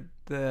 whenever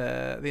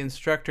the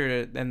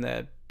instructor and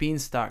the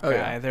Beanstalk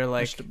guy, they're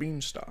like Mr.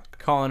 Beanstalk.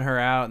 calling her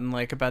out and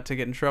like about to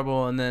get in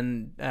trouble, and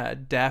then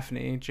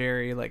Daphne,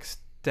 Jerry, like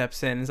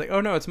steps in and is like,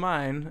 oh no, it's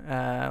mine,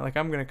 like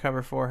I'm gonna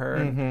cover for her,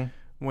 and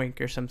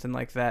wink or something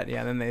like that.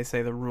 Yeah, then they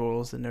say the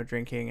rules and no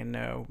drinking and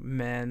no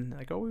men,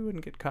 like, oh, we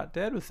wouldn't get caught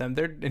dead with them,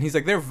 and he's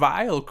like, they're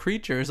vile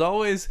creatures,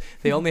 always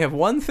they only have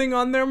one thing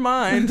on their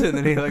mind. And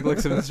then he like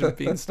looks at Mr.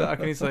 Beanstalk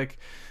and he's like,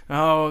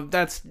 oh,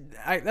 that's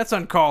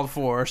uncalled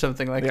for or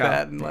something like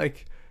that. And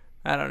like,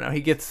 I don't know, he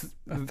gets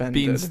offended.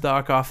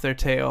 Beanstalk off their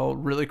tail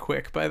really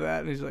quick by that,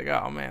 and he's like,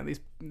 oh man,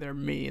 they're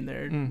mean,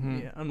 they're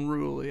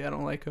unruly, I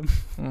don't like them.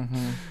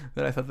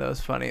 But I thought that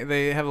was funny.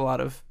 They have a lot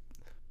of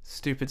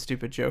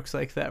stupid jokes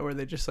like that where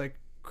they just like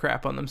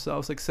crap on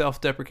themselves, like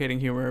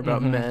self-deprecating humor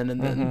about men, and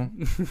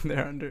then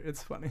they're under,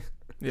 it's funny.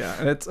 Yeah,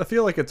 and I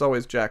feel like it's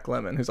always Jack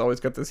Lemmon who's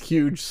always got this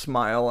huge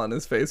smile on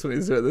his face when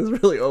he's doing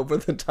this really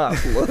over-the-top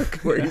look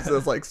where he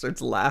just like starts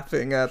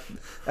laughing at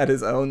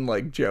his own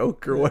like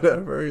joke or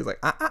whatever. He's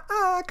like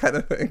kind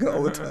of thing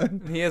all the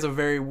time. He has a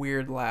very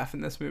weird laugh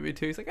in this movie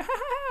too. He's like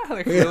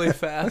like really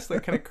fast,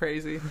 like kind of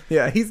crazy.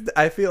 Yeah,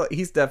 I feel like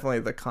he's definitely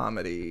the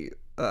comedy.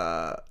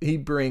 He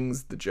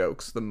brings the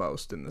jokes the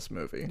most in this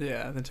movie.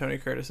 Yeah, then Tony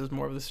Curtis is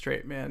more of the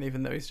straight man,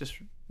 even though he's just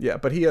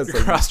but he has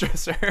a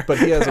cross-dresser. But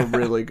he has a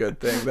really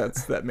good thing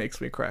that makes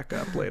me crack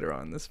up later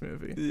on in this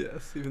movie.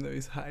 Yes, even though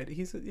he's hiding,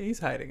 he's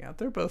hiding out.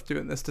 They're both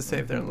doing this to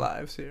save their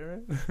lives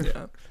here, right?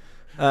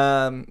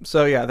 Yeah.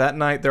 So yeah, that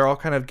night they're all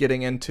kind of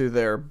getting into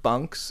their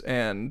bunks,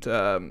 and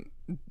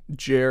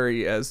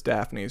Jerry as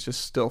Daphne is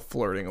just still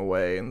flirting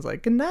away and is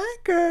like, good night,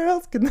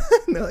 girls, good night.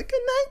 And they're like,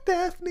 good night,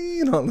 Daphne,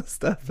 and all this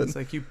stuff. And it's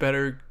like, you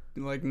better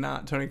like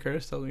not, Tony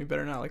Curtis tells me, you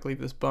better not like leave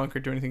this bunk or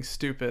do anything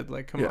stupid.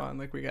 Like, come on,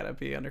 like we gotta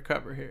be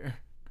undercover here.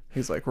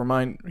 He's like,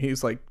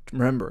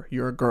 remember,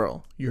 you're a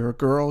girl. You're a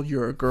girl,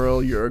 you're a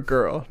girl, you're a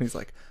girl. And he's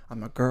like,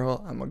 I'm a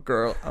girl, I'm a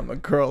girl, I'm a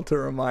girl, to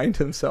remind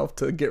himself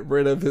to get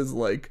rid of his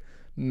like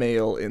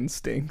male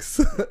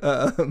instincts.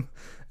 And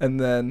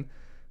then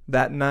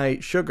that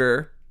night,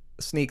 Sugar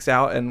sneaks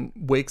out and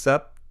wakes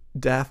up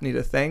Daphne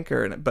to thank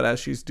her, but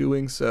as she's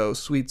doing so,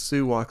 Sweet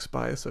Sue walks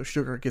by, so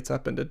Sugar gets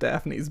up into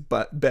Daphne's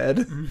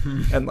bed,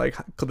 and like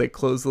they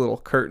close the little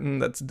curtain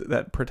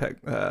that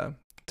protect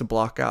to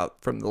block out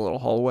from the little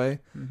hallway,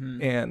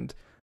 and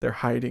they're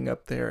hiding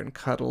up there and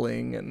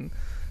cuddling,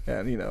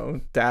 and you know,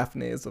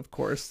 Daphne is of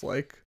course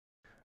like,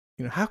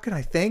 you know, how can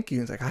I thank you?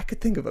 And it's like, I could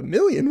think of a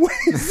million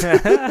ways.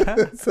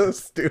 It's so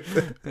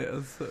stupid. Yeah,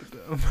 it's so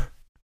dumb.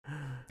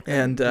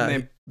 And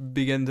they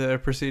begin to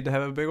proceed to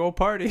have a big old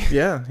party.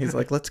 Yeah, he's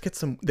like, let's get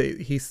some.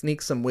 He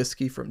sneaks some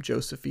whiskey from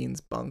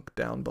Josephine's bunk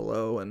down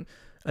below, and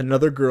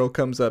another girl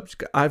comes up.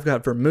 I've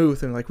got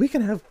vermouth, and like, we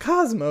can have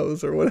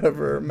Cosmos or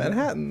whatever,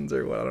 Manhattans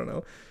or what, I don't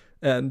know.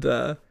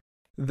 And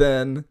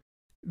then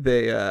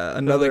they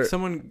another like,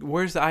 someone,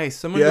 where's the ice?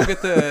 Someone go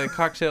get the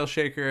cocktail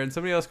shaker, and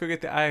somebody else go get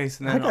the ice.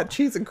 And then I got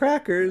cheese and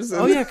crackers.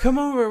 Oh yeah, come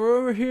over. We're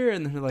over here.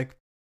 And they're like,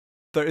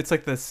 it's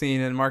like the scene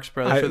in Marx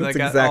Brothers. That's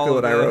exactly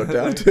what I wrote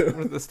down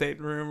too. The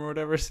stateroom or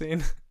whatever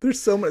scene. There's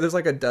so many. There's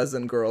like a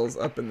dozen girls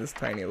up in this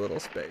tiny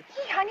little space.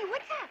 Hey, honey,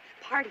 what's that?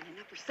 Party in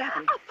upper 7.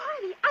 A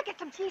party? I'll get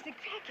some cheese and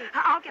crackers.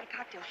 I'll get a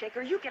cocktail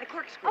shaker. You get a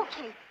corkscrew.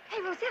 Okay.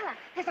 Hey, Rosella,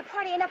 there's a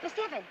party in upper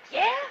 7.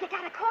 Yeah? You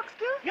got a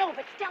corkscrew? No,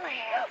 but Stella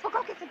has. Well,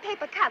 go get some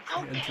paper cups.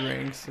 Yeah,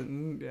 drinks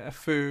and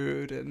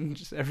food and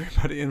just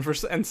everybody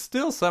and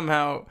still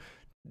somehow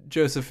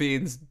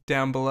Josephine's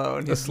down below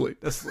and he's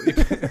asleep.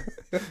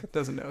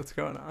 doesn't know what's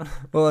going on.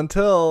 Well,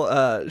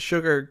 until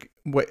Sugar,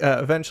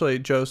 eventually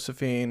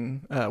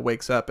Josephine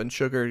wakes up, and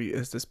Sugar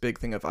is this big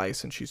thing of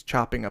ice, and she's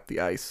chopping up the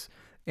ice.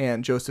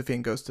 And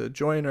Josephine goes to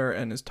join her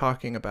and is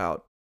talking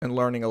about and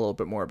learning a little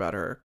bit more about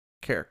her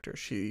character.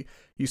 She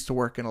used to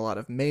work in a lot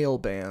of male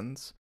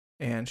bands,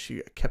 and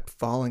she kept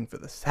falling for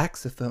the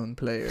saxophone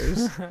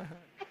players.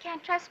 I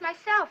can't trust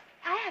myself.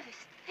 I have this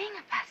thing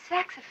about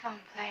saxophone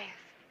players,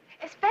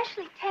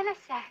 especially tenor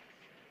sax.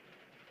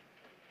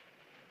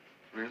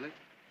 Really?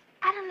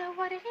 I don't know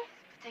what it is,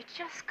 but they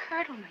just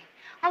curdle me.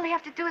 All they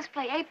have to do is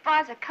play 8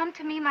 bars of Come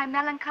to Me, My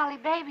Melancholy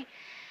Baby,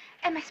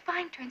 and my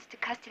spine turns to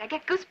custard. I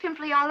get goose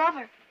pimply all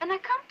over, and I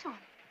come to him.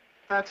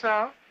 That's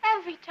all?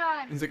 Every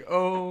time. He's like,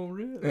 oh,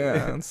 really?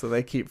 Yeah, and so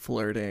they keep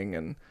flirting,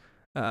 and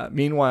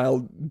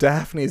meanwhile,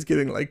 Daphne's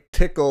getting like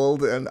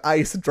tickled, and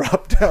ice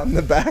dropped down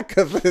the back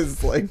of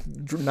his like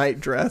night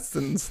dress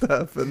and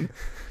stuff, and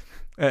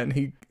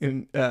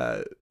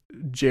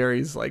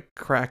Jerry's like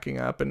cracking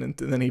up, and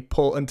then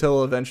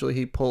until eventually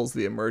he pulls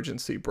the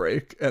emergency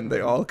brake, and they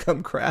all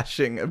come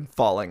crashing and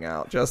falling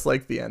out, just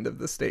like the end of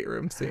the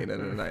stateroom scene in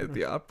A Night at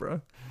the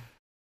Opera.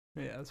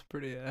 Yeah, it's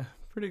pretty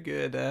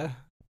good.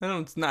 I know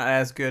it's not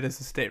as good as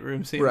the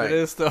stateroom scene, Right. but it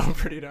is still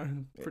pretty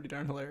darn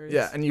hilarious.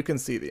 Yeah, and you can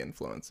see the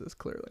influences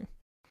clearly.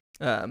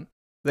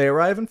 They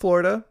arrive in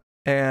Florida,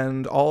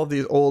 and all of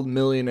these old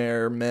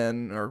millionaire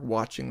men are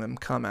watching them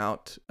come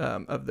out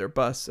of their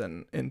bus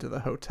and into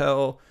the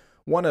hotel.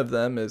 One of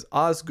them is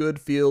Osgood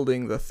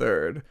Fielding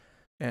III,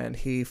 and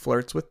he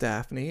flirts with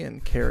Daphne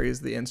and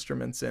carries the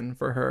instruments in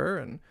for her,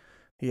 and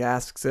he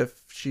asks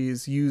if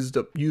she's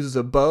uses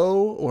a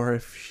bow or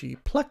if she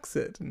plucks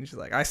it, and she's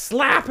like, I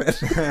slap it.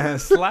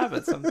 Slap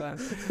it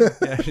sometimes.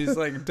 Yeah, she's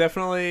like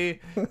definitely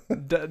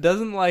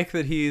doesn't like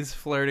that he's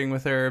flirting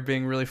with her,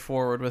 being really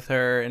forward with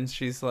her, and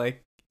she's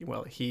like,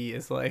 well, he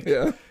is like,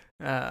 Yeah.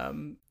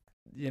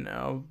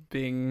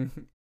 Being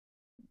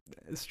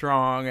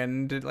strong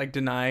and like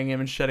denying him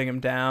and shutting him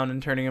down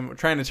and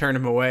trying to turn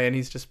him away, and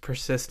he's just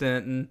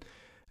persistent and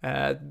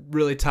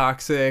really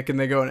toxic. And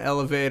they go in an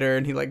elevator,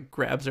 and he like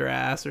grabs her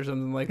ass or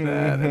something like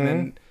that, and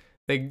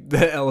then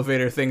the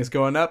elevator thing's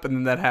going up, and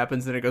then that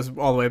happens, and it goes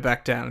all the way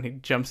back down, and he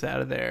jumps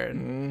out of there,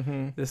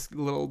 and this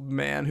little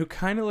man who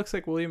kind of looks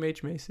like William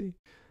H. Macy.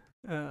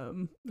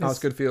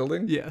 Osgood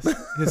Fielding? Yes,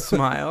 his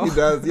smile. He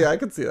does. Yeah, I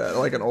could see that.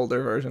 Like an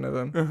older version of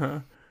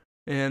him.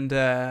 And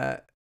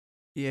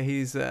yeah,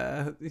 he's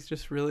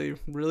just really,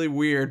 really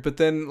weird. But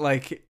then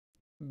like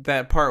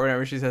that part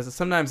whenever she says,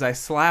 sometimes I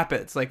slap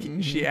it, it's like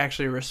she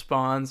actually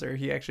responds, or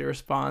he actually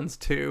responds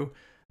to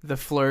the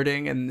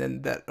flirting, and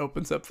then that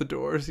opens up the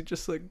doors. He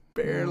just like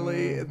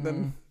barely, and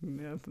then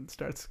it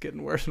starts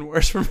getting worse and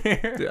worse from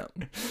here. Yeah.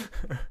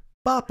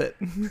 Bop it.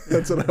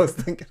 That's what I was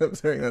thinking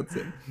of during that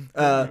scene.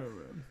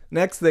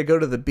 Next, they go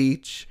to the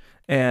beach,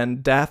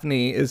 and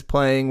Daphne is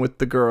playing with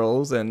the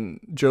girls, and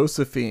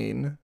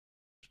Josephine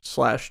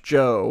 /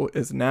 Joe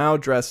is now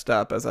dressed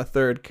up as a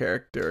third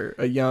character,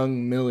 a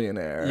young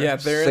millionaire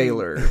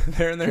sailor.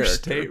 They're in their character.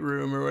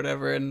 stateroom or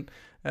whatever, and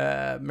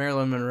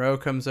Marilyn Monroe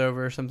comes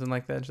over or something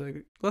like that. She's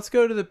like, let's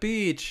go to the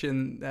beach.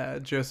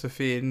 And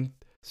Josephine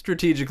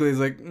strategically is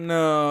like,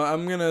 no,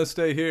 I'm going to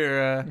stay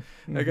here.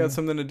 I got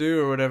something to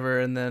do or whatever.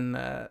 And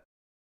then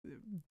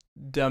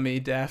dummy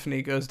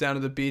Daphne goes down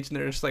to the beach, and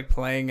they're just like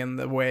playing in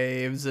the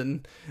waves,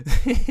 and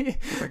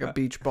It's like a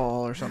beach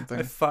ball or something.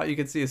 I thought you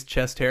could see his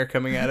chest hair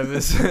coming out of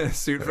his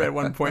suit at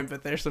one point,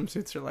 but there's some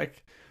suits are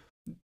like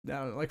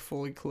now like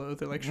fully clothed.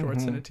 They're like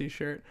shorts and a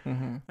t-shirt.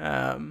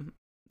 And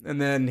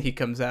then he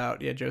comes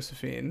out. Yeah,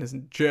 Josephine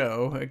isn't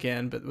Joe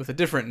again, but with a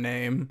different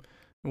name.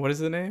 What is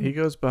the name? He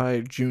goes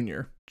by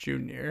Junior.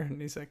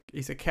 And he's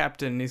a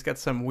captain. He's got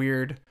some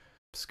weird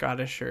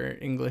Scottish or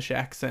English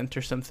accent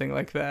or something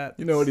like that.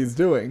 You know what he's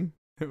doing?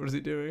 What is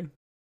he doing?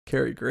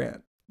 Cary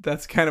Grant.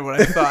 That's kind of what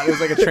I thought. It was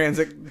like a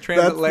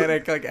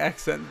transatlantic like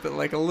accent, but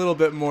like a little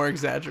bit more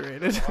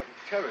exaggerated. I'm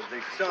terribly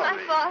sorry.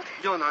 My fault.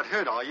 You're not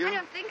hurt, are you? I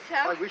don't think so.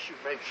 I wish you'd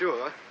make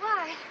sure.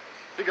 Why?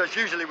 Because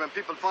usually when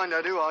people find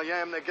out who I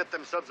am, they get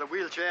themselves a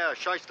wheelchair, a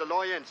shyster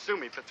lawyer, and sue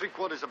me for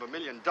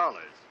 $750,000.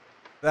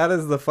 That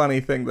is the funny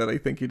thing that I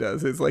think he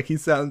does. Is like he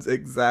sounds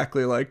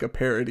exactly like a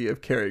parody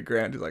of Cary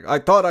Grant. He's like, I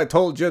thought I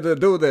told you to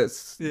do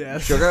this.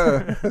 Yes.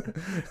 Sugar.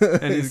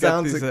 And he's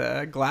got these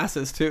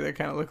glasses too that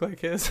kind of look like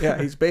his. Yeah,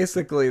 he's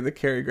basically the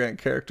Cary Grant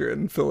character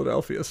in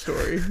Philadelphia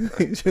Story.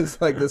 He's just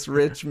like this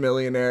rich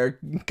millionaire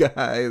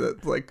guy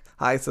that's like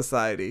high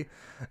society.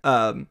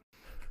 Yeah,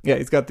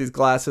 he's got these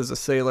glasses, a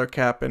sailor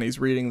cap, and he's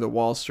reading the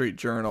Wall Street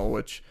Journal,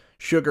 which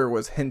Sugar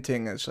was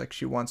hinting as like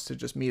she wants to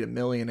just meet a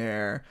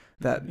millionaire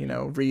that, you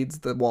know, reads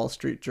the Wall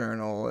Street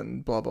Journal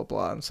and blah, blah,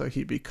 blah. And so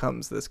he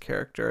becomes this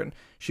character, and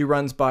she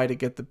runs by to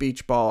get the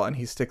beach ball, and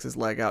he sticks his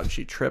leg out and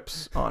she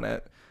trips on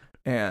it.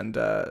 And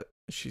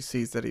she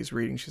sees that he's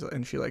reading.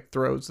 She like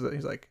throws it.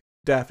 He's like,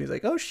 Daphne's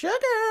like, oh, Sugar,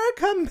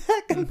 come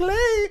back and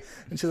play.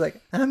 And she's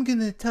like, I'm going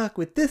to talk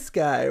with this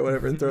guy or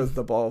whatever, and throws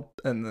the ball,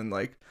 and then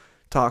like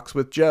talks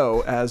with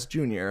Joe as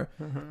Junior.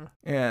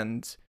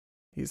 And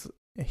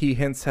he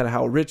hints at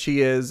how rich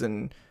he is,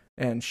 and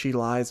and she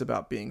lies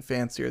about being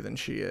fancier than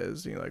she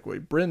is. Like,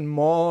 wait, Bryn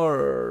Mawr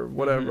or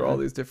whatever, all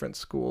these different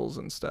schools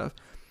and stuff.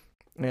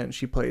 And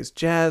she plays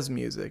jazz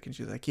music, and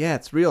she's like, yeah,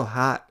 it's real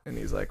hot. And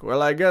he's like,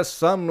 well, I guess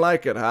some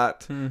like it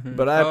hot,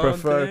 but I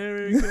prefer,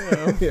 there you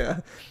go.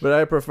 yeah, but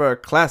I prefer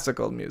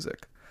classical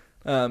music.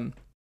 And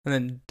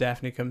then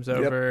Daphne comes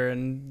over,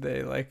 and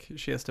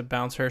she has to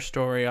bounce her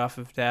story off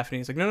of Daphne.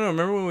 He's like, no,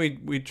 remember when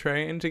we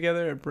trained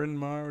together at Bryn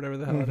Mawr, whatever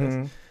the hell it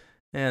is?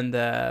 And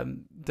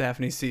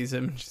Daphne sees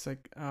him, and she's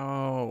like,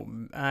 oh,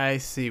 I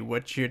see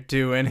what you're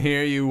doing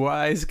here, you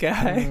wise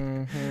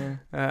guy.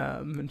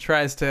 And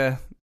tries to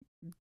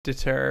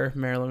deter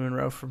Marilyn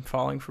Monroe from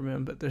falling from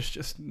him, but there's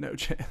just no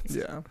chance.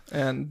 Yeah.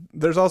 And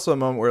there's also a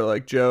moment where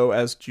like Joe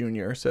as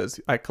Junior says,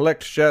 I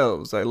collect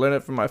shells. I learned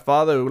it from my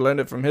father who learned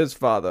it from his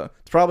father.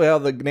 It's probably how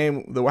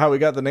how we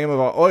got the name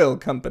of our oil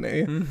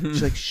company.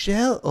 She's like,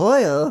 Shell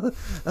Oil?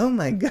 Oh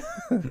my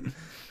God.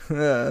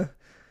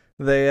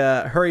 They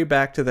hurry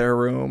back to their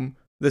room.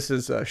 This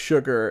is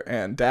Sugar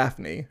and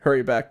Daphne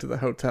hurry back to the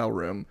hotel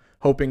room,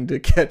 hoping to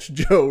catch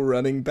Joe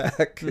running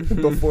back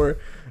before,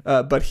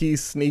 but he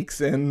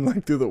sneaks in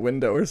like through the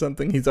window or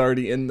something. He's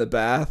already in the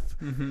bath,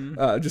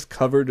 just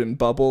covered in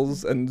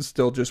bubbles and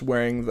still just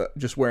wearing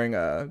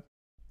a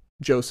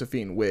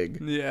Josephine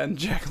wig. Yeah, and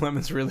Jack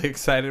Lemmon's really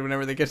excited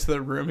whenever they get to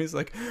the room. He's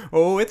like,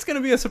 oh, it's going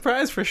to be a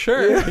surprise for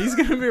sure. Yeah. He's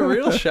going to be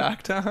real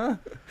shocked, huh?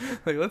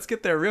 Like, let's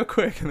get there real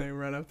quick. And they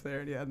run up there.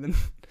 And yeah, and then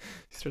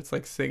he starts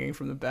like singing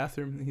from the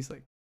bathroom. And he's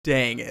like,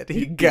 dang it,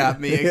 he got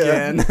me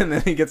again. And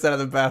then he gets out of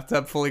the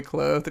bathtub fully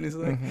clothed. And he's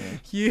like,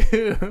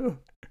 you.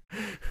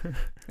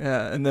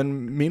 Yeah, and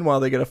then meanwhile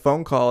they get a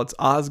phone call. It's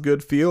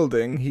Osgood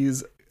Fielding.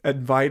 He's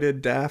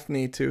invited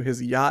Daphne to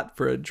his yacht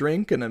for a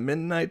drink and a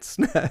midnight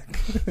snack.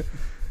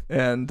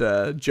 And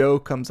Joe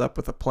comes up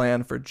with a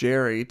plan for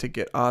Jerry to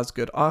get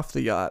Osgood off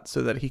the yacht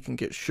so that he can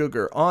get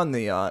Sugar on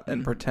the yacht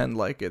and pretend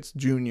like it's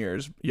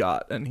Junior's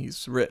yacht and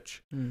he's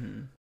rich.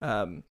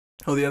 The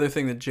other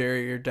thing that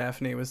Jerry or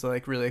Daphne was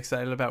like really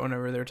excited about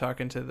whenever they were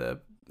talking to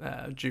the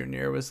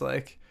Junior was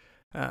like,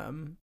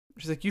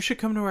 she's like, you should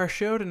come to our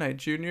show tonight,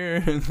 Junior.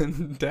 And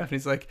then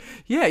Daphne's like,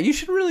 yeah, you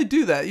should really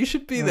do that. You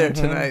should be there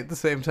tonight at the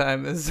same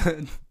time as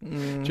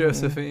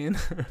Josephine.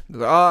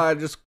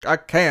 I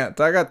can't.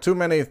 I got too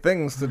many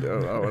things to do.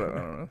 I don't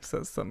know.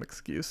 Says some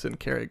excuse in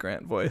Cary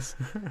Grant voice.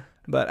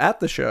 But at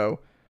the show,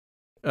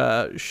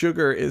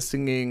 Sugar is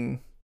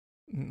singing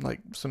like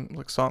some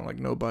song like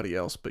Nobody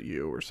Else But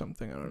You or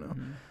something. I don't know.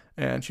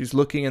 And she's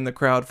looking in the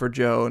crowd for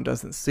Joe and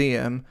doesn't see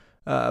him.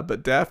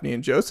 But Daphne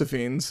and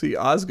Josephine see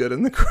Osgood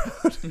in the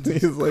crowd. And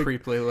he's like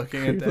creepily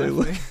looking at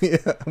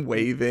Daphne.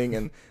 Waving,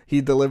 and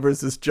he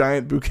delivers this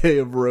giant bouquet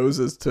of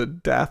roses to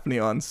Daphne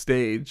on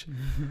stage.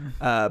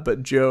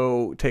 But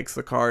Joe takes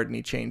the card and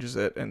he changes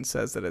it and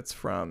says that it's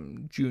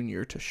from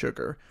Junior to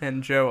Sugar.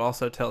 And Joe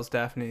also tells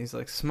Daphne, he's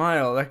like,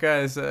 smile, that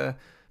guy's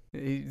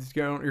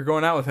you're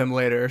going out with him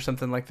later or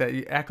something like that.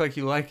 You act like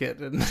you like it.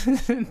 And,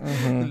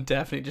 and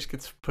Daphne just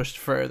gets pushed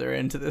further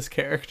into this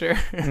character.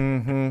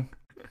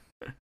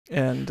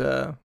 And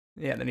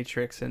then he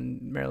tricks,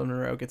 and Marilyn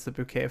Monroe gets the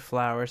bouquet of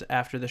flowers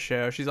after the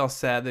show. She's all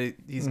sad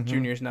that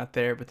Junior's not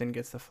there, but then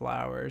gets the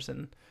flowers,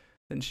 and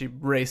then she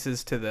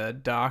races to the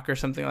dock or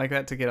something like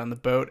that to get on the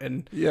boat.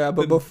 And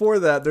but before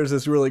that, there's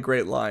this really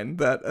great line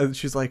that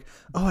she's like,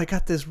 oh, I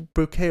got this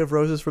bouquet of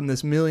roses from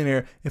this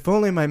millionaire. If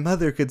only my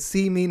mother could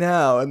see me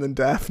now. And then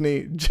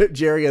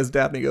Jerry as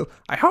Daphne goes,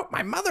 I hope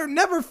my mother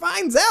never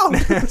finds out.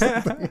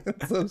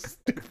 It's so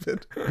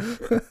stupid.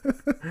 Oh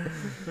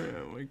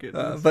my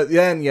goodness. But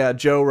then,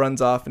 Joe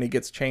runs off and he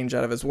gets changed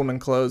out of his woman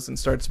clothes and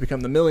starts to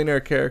become the millionaire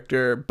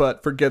character,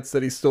 but forgets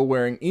that he's still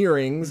wearing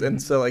earrings.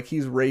 And so like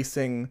he's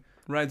racing...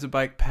 rides a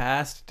bike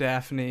past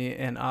Daphne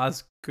and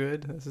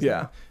Osgood. That's his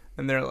name.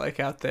 And they're like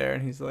out there,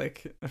 and he's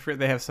like, I forget,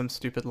 they have some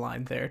stupid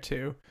line there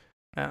too.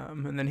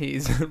 And then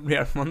he's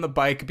on the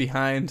bike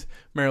behind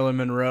Marilyn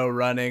Monroe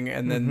running,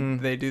 and then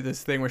they do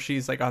this thing where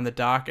she's like on the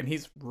dock and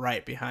he's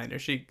right behind her.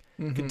 She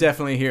could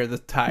definitely hear the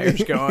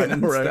tires going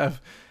and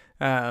stuff.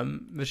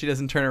 But she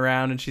doesn't turn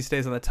around, and she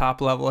stays on the top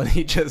level, and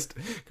he just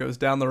goes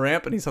down the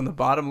ramp, and he's on the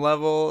bottom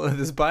level of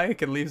his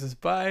bike and leaves his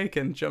bike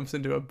and jumps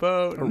into a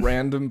boat. A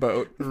random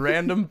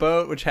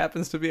boat. Which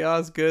happens to be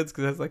Osgood's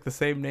because it has like the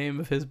same name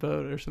of his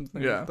boat or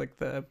something. Yeah. Like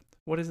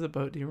what is the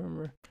boat? Do you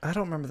remember? I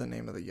don't remember the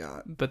name of the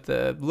yacht. But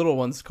the little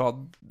one's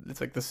called,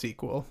 it's like the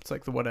sequel. It's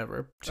like the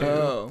whatever.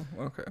 Oh,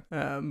 okay.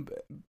 And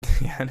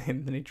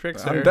then he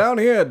tricks her. I'm down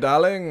here,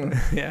 darling.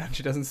 Yeah,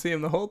 she doesn't see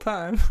him the whole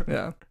time.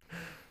 Yeah.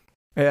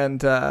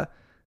 And he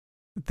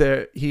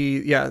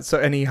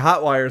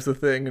hotwires the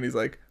thing, and he's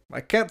like,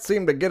 I can't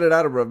seem to get it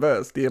out of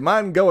reverse. Do you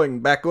mind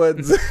going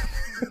backwards?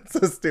 It's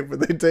so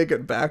stupid. They take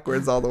it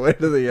backwards all the way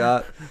to the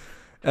yacht.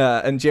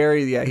 And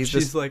Jerry,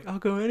 she's like, I'll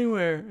go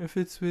anywhere if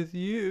it's with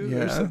you. Yeah,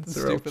 or something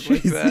stupid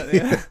like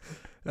that.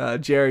 Yeah.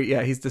 Jerry,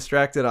 he's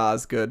distracted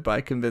Osgood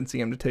by convincing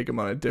him to take him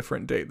on a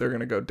different date. They're going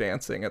to go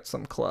dancing at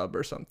some club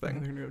or something.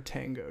 They're going to go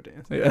tango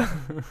dancing. Yeah.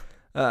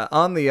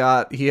 On the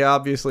yacht, he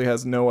obviously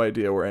has no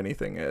idea where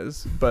anything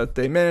is, but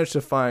they manage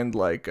to find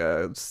like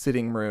a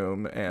sitting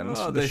room and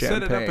the they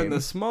champagne. set it up in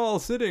the small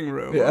sitting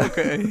room. Yeah.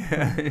 Okay,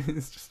 yeah,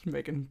 he's just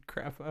making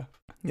crap up.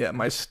 Yeah,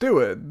 my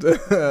steward.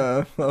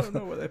 I don't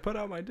know where they put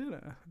out my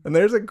dinner. And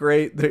there's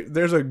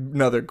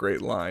another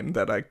great line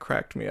that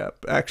cracked me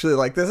up. Actually,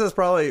 like this is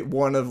probably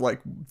one of like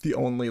the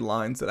only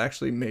lines that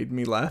actually made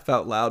me laugh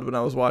out loud when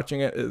I was watching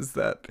it. Is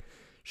that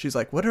she's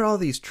like, "What are all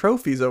these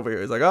trophies over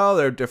here?" He's like, "Oh,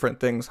 they're different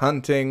things: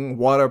 hunting,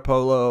 water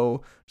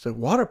polo." She's like,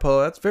 "Water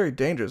polo? That's very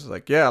dangerous." He's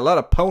like, "Yeah, a lot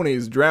of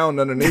ponies drowned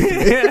underneath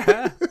me."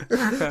 Yeah,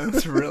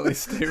 that's really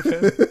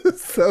stupid.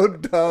 It's so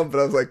dumb, but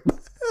I was like.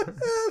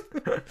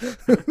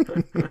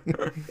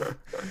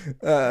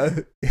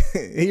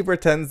 He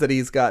pretends that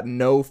he's got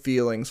no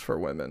feelings for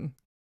women.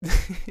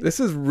 This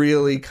is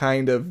really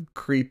kind of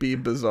creepy,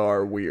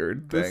 bizarre,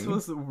 weird thing.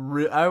 This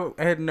was I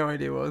had no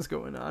idea what was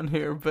going on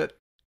here, but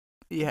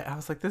yeah, I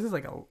was like, this is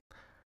like a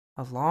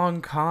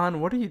long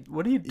con. What are you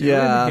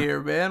doing here,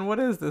 man? What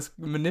is this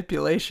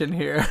manipulation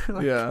here?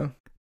 Like, yeah.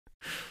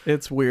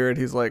 It's weird.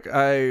 He's like,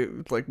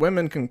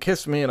 women can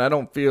kiss me and I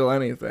don't feel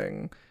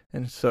anything.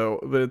 And so,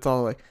 but it's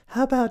all like,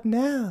 how about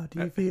now? Do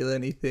you feel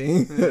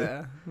anything?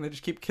 Yeah. And they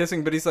just keep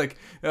kissing, but he's like,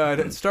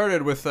 it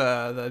started with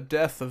the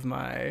death of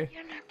my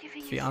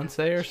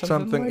fiance or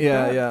something like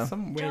that. Yeah.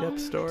 Some made up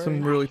story.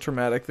 Some really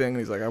traumatic thing.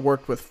 He's like, I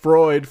worked with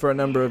Freud for a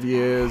number of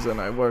years,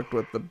 and I worked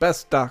with the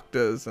best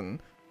doctors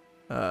and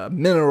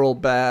mineral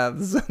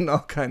baths and all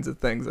kinds of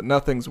things, and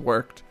nothing's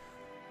worked.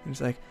 And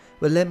he's like,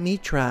 well, let me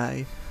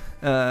try.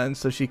 And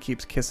so she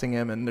keeps kissing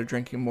him, and they're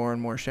drinking more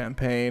and more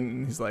champagne.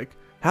 And he's like,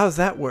 how's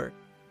that work?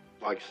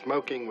 Like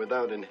smoking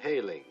without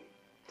inhaling.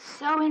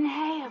 So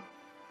inhale.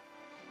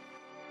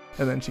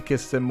 And then she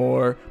kisses him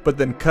more, but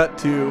then cut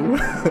to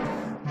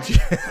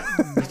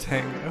The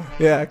tango.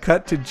 Yeah,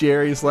 cut to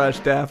Jerry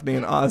 / Daphne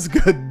and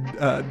Osgood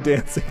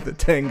dancing the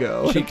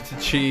tango. Cheek to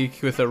cheek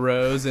with a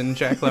rose in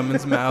Jack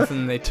Lemmon's mouth,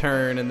 and they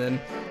turn, and then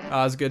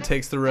Osgood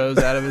takes the rose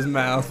out of his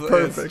mouth.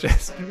 Perfect. It's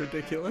just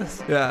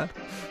ridiculous. Yeah.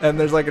 And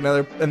there's like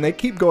another, and they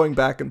keep going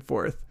back and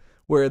forth,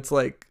 where it's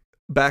like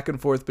back and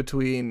forth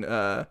between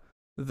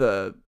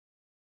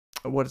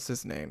what is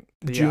his name?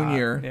 The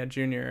Junior. yacht. Yeah,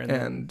 Junior.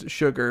 And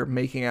Sugar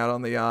making out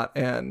on the yacht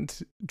and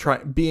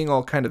being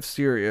all kind of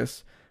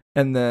serious.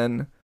 And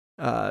then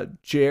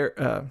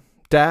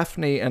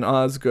Daphne and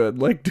Osgood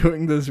like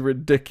doing this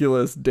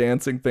ridiculous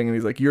dancing thing. And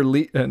he's like,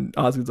 and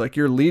Osgood's like,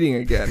 you're leading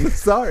again.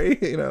 Sorry.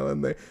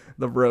 And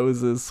the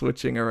roses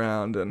switching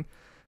around, and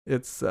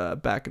it's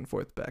back and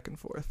forth.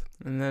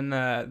 And then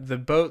the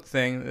boat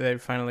thing, they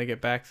finally get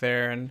back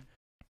there, and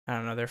I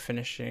don't know, they're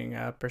finishing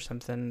up or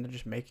something. They're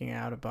just making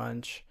out a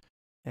bunch.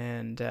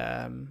 And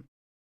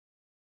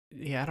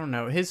yeah, I don't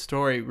know. His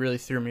story really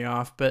threw me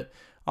off, but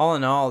all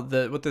in all,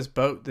 with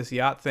this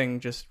yacht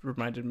thing just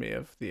reminded me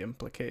of The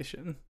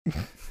Implication. It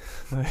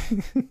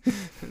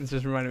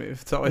just reminded me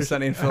of It's Always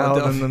Sunny in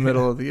Philadelphia. Out in the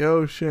middle of the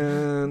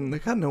ocean. They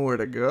got nowhere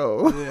to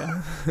go.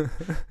 Yeah.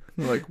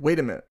 Like, wait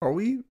a minute, are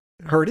we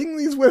hurting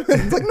these women?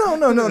 It's like,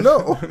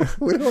 no.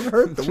 We don't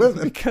hurt the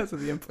women. Because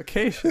of the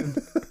implication.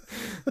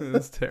 It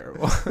was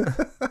terrible.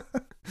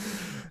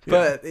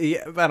 But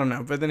yeah, I don't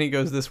know. But then he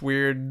goes this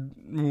weird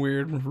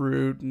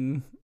route,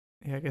 and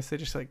yeah, I guess they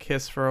just like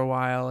kiss for a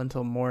while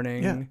until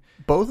morning. Yeah.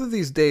 Both of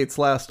these dates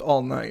last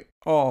all night.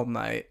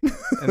 And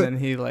then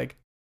he like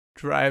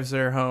drives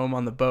her home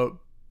on the boat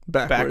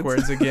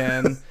backwards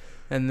again.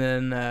 And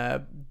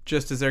then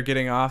just as they're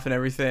getting off and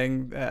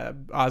everything,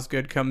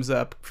 Osgood comes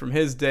up from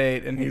his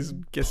date, and he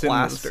gets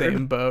plastered. in the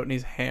same boat, and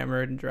he's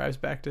hammered and drives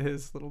back to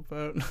his little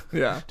boat.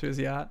 Yeah. To his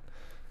yacht.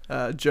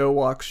 Joe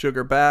walks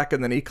Sugar back,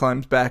 and then he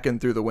climbs back in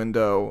through the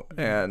window,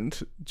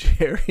 and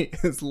Jerry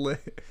is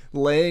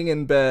laying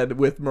in bed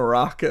with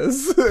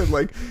maracas,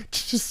 like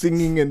just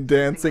singing and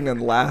dancing and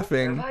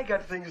laughing. Have I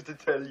got things to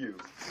tell you?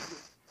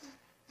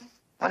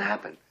 What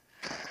happened?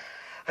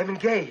 I'm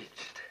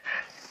engaged.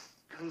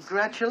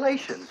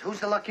 Congratulations.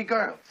 Who's the lucky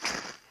girl?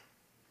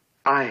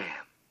 I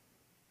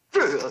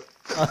am.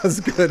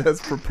 Osgood has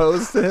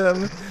proposed to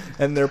him,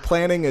 and they're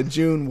planning a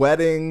June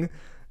wedding,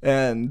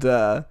 and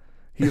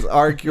he's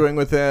arguing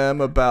with him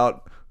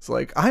about, it's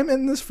like, I'm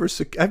in this for,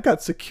 I've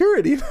got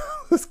security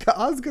now.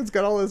 Osgood's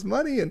got all his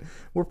money, and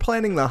we're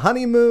planning the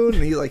honeymoon,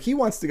 and he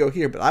wants to go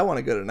here, but I want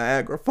to go to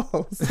Niagara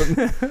Falls.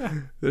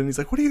 And he's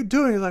like, what are you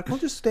doing? He's like, we'll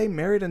just stay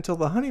married until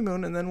the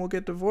honeymoon, and then we'll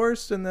get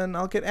divorced, and then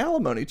I'll get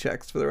alimony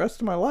checks for the rest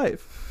of my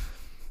life.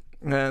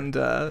 And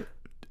the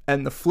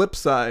flip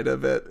side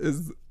of it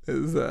is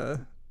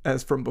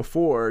as from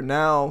before,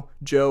 now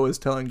Joe is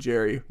telling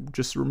Jerry,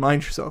 just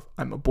remind yourself,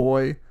 I'm a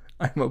boy.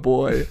 I'm a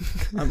boy.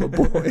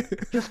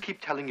 Just keep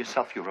telling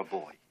yourself you're a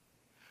boy.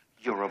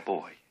 You're a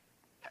boy.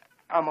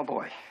 I'm a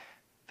boy.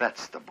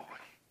 That's the boy.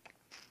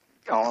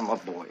 Oh, I'm a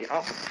boy.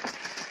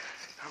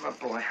 I'm a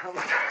boy.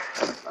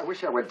 I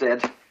wish I were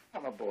dead.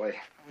 I'm a boy.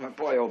 I'm a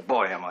boy. Oh,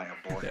 boy, am I a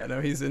boy. Yeah, no,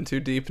 he's in too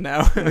deep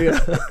now. Yeah.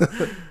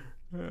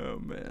 Oh,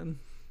 man.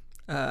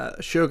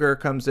 Sugar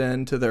comes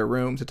into their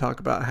room to talk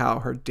about how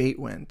her date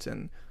went,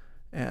 and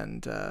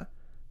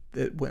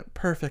it went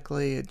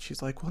perfectly. And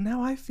she's like, well,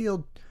 now I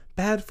feel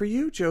bad for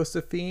you,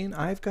 Josephine.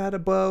 I've got a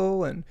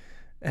beau,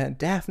 and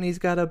Daphne's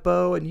got a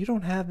beau, and you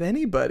don't have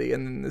anybody.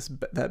 And then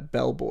that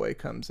bellboy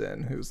comes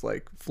in who's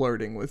like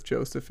flirting with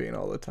Josephine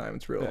all the time.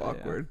 It's real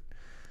awkward.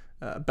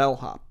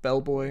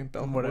 Bellboy,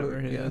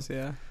 whatever he is,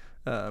 yeah.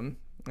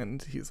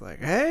 And he's like,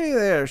 hey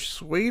there,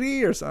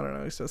 sweetie, or I don't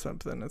know, he says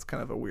something. It's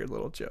kind of a weird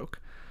little joke.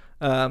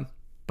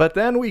 But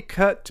then we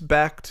cut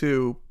back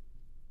to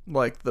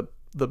like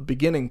the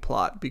beginning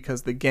plot,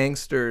 because the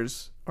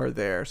gangsters are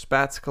there.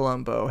 Spats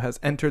Columbo has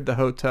entered the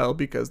hotel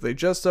because they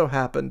just so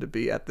happen to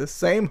be at the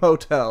same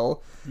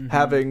hotel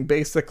having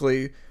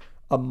basically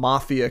a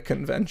mafia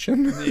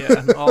convention.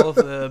 Yeah, all of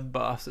the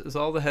bosses,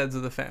 all the heads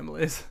of the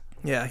families.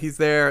 Yeah, he's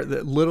there.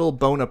 The little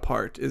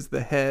Bonaparte is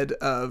the head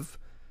of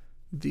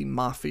the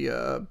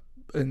mafia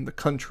in the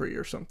country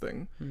or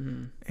something.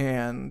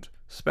 And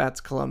Spats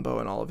Columbo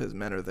and all of his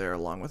men are there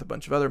along with a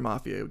bunch of other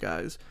mafia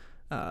guys.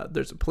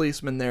 There's a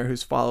policeman there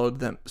who's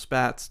followed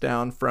Spats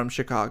down from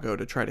Chicago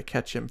to try to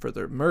catch him for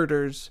their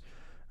murders,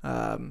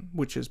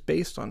 which is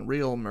based on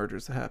real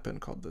murders that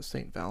happened, called the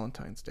St.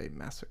 Valentine's Day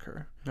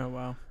Massacre. Oh,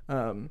 wow.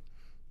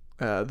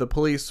 The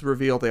police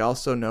reveal they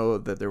also know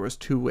that there was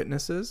 2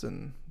 witnesses,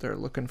 and they're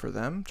looking for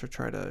them to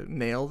try to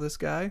nail this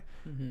guy.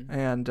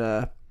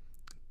 And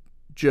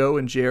Joe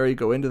and Jerry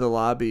go into the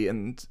lobby,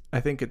 and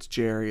I think it's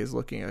Jerry is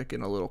looking like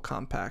in a little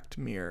compact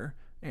mirror,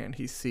 and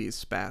he sees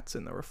Spats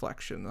in the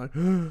reflection. Like,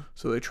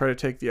 so they try to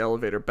take the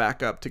elevator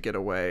back up to get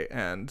away,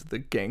 and the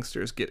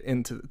gangsters get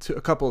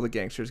a couple of the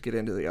gangsters get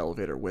into the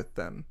elevator with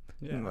them.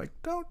 Yeah. And like,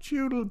 don't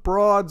you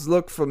broads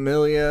look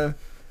familiar?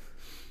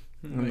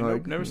 And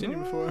like, never seen you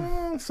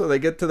before. So they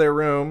get to their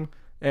room,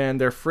 and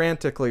they're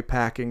frantically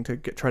packing to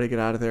try to get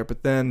out of there.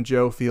 But then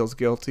Joe feels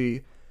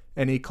guilty,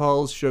 and he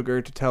calls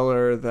Sugar to tell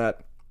her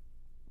that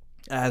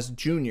as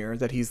Junior,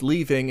 that he's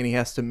leaving and he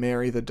has to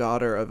marry the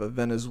daughter of a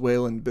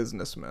Venezuelan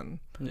businessman.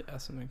 Yeah,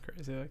 something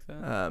crazy like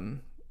that.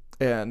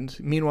 And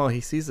meanwhile,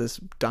 he sees this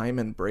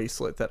diamond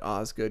bracelet that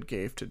Osgood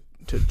gave to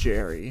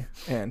Jerry,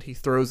 and he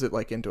throws it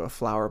like into a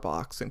flower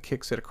box and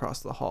kicks it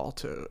across the hall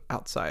to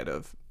outside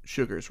of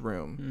Sugar's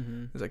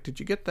room. He's like, did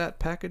you get that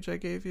package I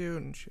gave you?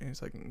 And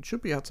he's like, it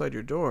should be outside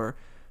your door.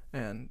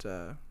 And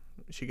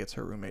she gets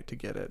her roommate to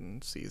get it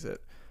and sees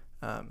it.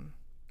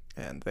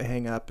 And they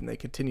hang up, and they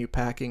continue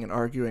packing and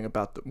arguing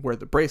about where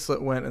the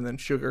bracelet went. And then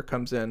Sugar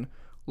comes in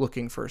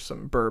looking for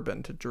some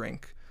bourbon to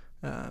drink,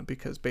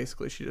 because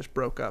basically she just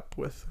broke up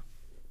with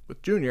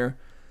Junior.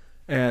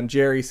 And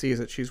Jerry sees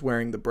that she's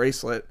wearing the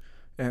bracelet,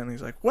 and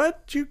he's like, where'd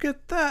you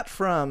get that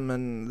from?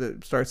 And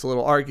it starts a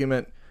little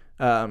argument.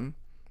 But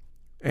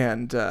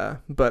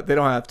they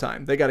don't have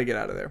time. They got to get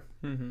out of there.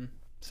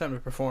 It's time to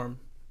perform,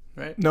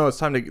 right? No, it's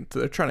time to.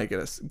 They're trying to get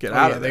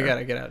out of there. They got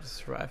to get out to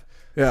survive.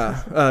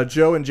 Yeah.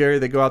 Joe and Jerry,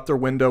 they go out their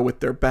window with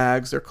their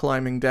bags. They're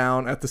climbing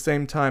down. At the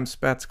same time,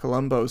 Spats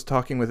Columbo's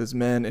talking with his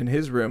men in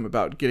his room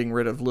about getting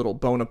rid of little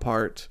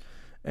Bonaparte.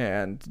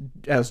 And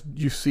as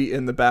you see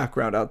in the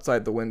background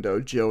outside the window,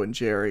 Joe and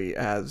Jerry,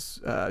 as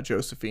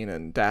Josephine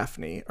and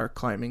Daphne, are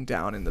climbing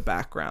down in the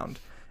background.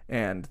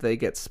 And they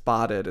get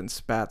spotted, and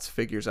Spats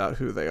figures out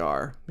who they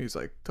are. He's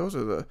like, those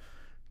are the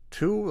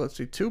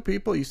two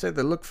people? You said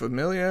they look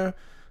familiar?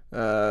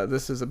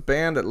 This is a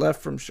band that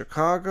left from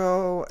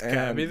Chicago, and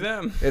gotta be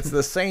them. It's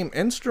the same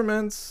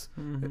instruments.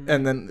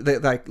 And then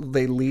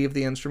they leave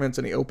the instruments,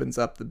 and he opens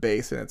up the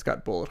bass, and it's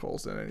got bullet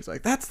holes in it. He's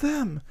like, that's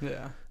them.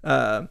 Yeah.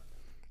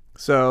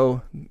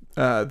 So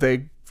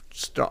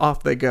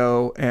off they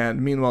go,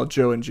 and meanwhile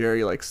Joe and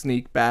Jerry like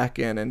sneak back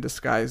in and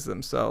disguise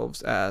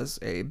themselves as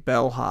a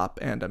bellhop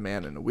and a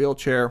man in a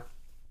wheelchair,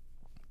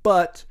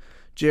 but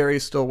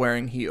Jerry's still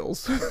wearing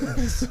heels.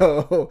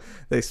 So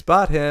they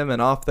spot him,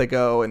 and off they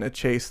go in a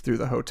chase through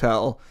the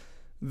hotel.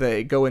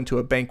 They go into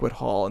a banquet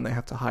hall, and they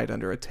have to hide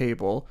under a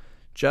table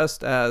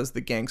just as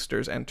the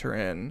gangsters enter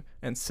in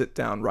and sit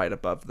down right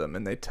above them,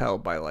 and they tell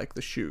by like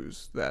the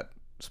shoes that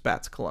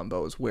Spats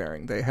Columbo is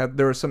wearing. There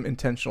were some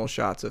intentional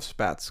shots of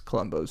Spats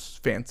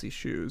Columbo's fancy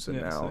shoes, and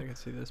now so I can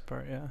see this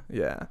part.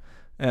 Yeah.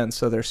 And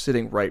so they're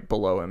sitting right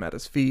below him at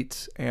his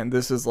feet, and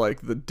this is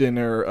like the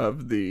dinner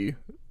of the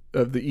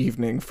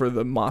evening for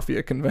the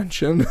mafia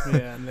convention.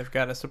 Yeah, and they've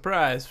got a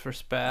surprise for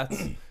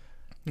Spats.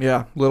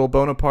 Yeah, little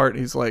Bonaparte,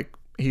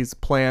 he's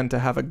planned to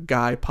have a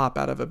guy pop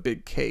out of a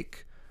big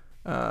cake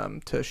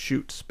to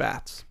shoot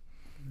Spats.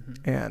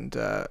 And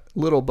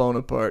little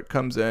Bonaparte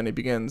comes in. He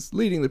begins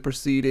leading the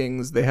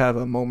proceedings. They have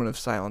a moment of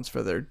silence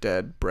for their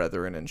dead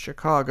brethren in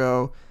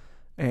Chicago,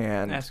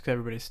 and asks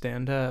everybody to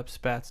stand up.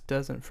 Spats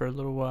doesn't for a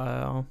little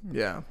while.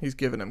 Yeah, he's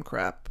giving him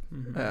crap.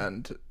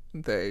 And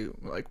they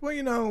like,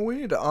 well, we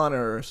need to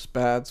honor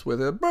Spats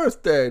with a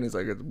birthday. And he's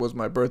like, it was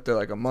my birthday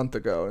like a month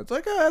ago. And it's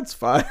like, that's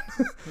fine.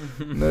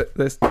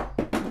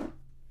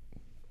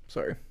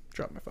 Sorry,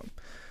 dropped my phone.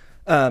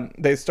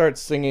 They start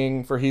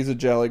singing for He's a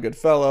Jolly Good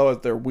Fellow as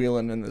they're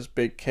wheeling in this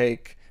big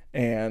cake,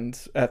 and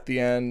at the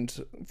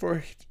end,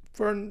 for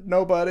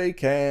nobody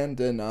can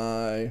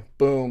deny,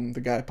 boom,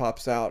 the guy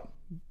pops out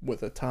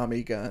with a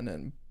Tommy gun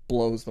and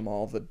blows them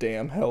all the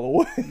damn hell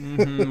away.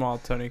 While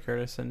Tony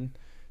Curtis and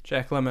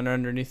Jack Lemmon are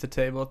underneath the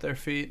table at their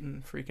feet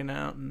and freaking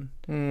out, and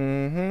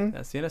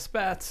that's the end of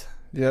Spats.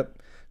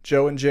 Yep.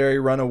 Joe and Jerry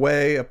run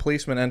away. A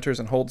policeman enters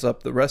and holds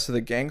up the rest of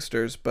the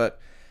gangsters, but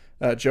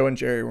Joe and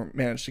Jerry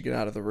manage to get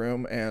out of the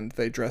room, and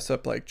they dress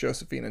up like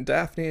Josephine and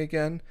Daphne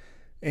again.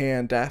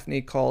 And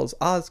Daphne calls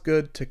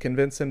Osgood to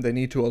convince him they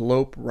need to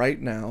elope right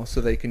now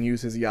so they can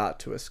use his yacht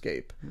to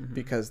escape,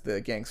 because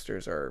the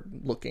gangsters are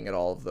looking at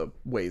all of the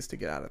ways to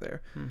get out of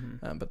there.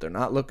 But they're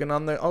not looking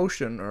on the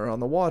ocean or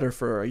on the water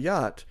for a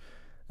yacht.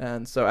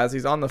 And so as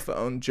he's on the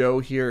phone, Joe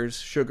hears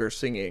Sugar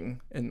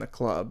singing in the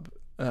club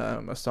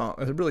a song,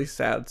 a really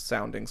sad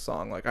sounding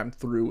song, like I'm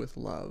through with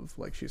love,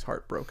 like she's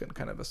heartbroken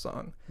kind of a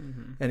song.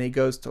 And he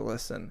goes to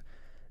listen.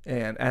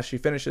 And as she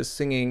finishes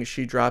singing,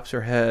 she drops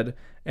her head,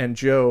 and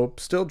Joe,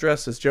 still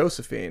dressed as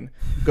Josephine,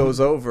 goes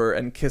over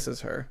and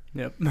kisses her.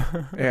 Yep.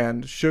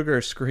 And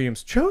Sugar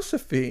screams,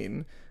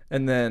 Josephine,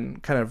 and then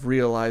kind of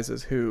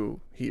realizes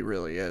who he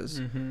really is.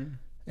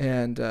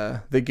 And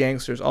the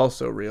gangsters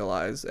also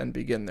realize and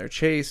begin their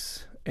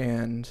chase,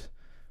 and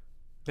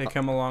they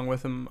come along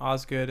with him.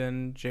 Osgood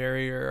and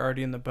Jerry are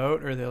already in the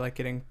boat, or they're like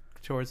getting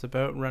towards the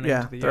boat, running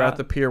to the they're yacht. at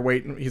the pier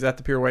waiting. He's at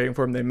the pier waiting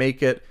for him. They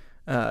make it.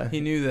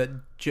 He knew that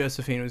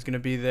Josephine was going to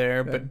be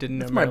there, but didn't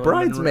know That's my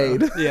Marilyn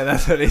bridesmaid. Monroe. Yeah,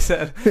 that's what he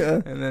said.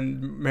 Yeah. And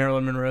then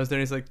Marilyn Monroe's there,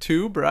 and he's like,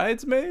 2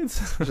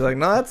 bridesmaids? She's like,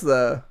 no, that's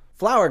the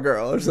flower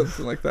girl or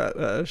something like that.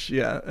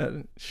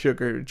 And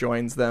Sugar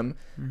joins them,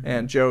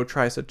 and Joe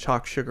tries to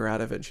talk Sugar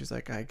out of it. She's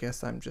like, I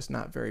guess I'm just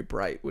not very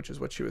bright, which is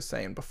what she was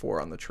saying before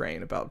on the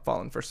train about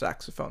falling for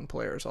saxophone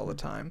players all the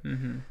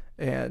time.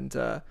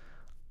 And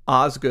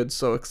Osgood's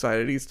so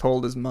excited. He's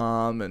told his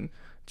mom, and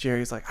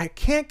Jerry's like, I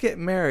can't get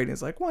married. And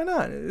he's like, why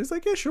not? And he's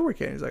like, yeah, sure we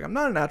can. He's like, I'm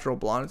not a natural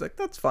blonde. He's like,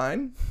 that's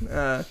fine. He's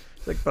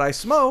like, but I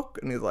smoke.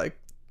 And he's like,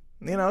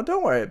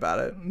 don't worry about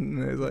it.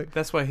 And he's like,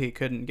 that's why he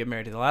couldn't get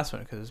married to the last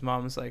one, because his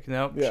mom was like,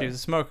 nope, she's a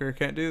smoker,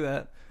 can't do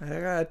that. I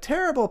got a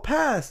terrible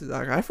past. He's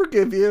like, I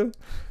forgive you.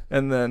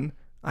 And then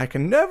I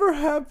can never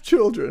have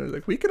children. He's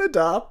like, we can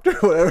adopt or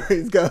whatever.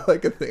 He's got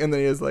like a thing. And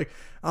then he was like,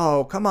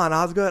 oh, come on,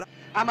 Osgood.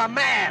 I'm a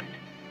man.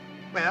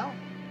 Well,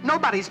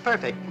 nobody's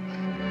perfect.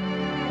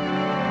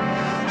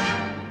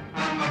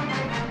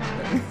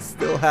 He's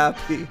still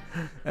happy.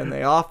 And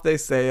they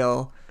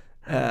sail.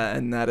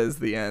 And that is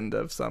the end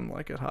of Some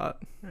Like It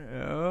Hot.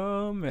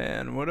 Oh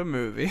man, what a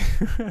movie!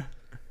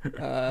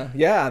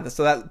 Yeah,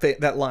 so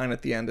that line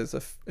at the end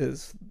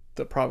is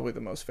probably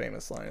the most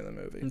famous line in the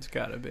movie. It's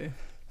gotta be.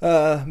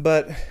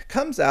 But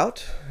comes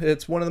out.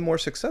 It's one of the more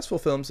successful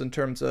films in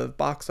terms of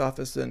box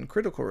office and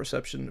critical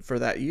reception for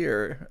that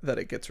year that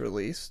it gets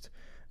released.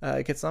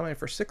 It gets nominated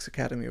for 6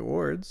 Academy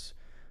Awards.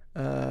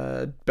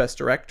 Best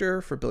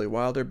Director for Billy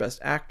Wilder, Best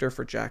Actor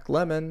for Jack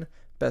Lemmon,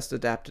 Best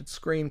Adapted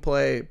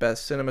Screenplay,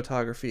 Best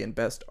Cinematography, and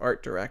Best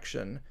Art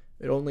Direction.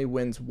 It only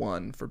wins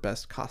 1 for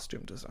Best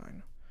Costume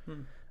Design.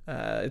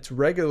 It's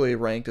regularly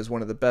ranked as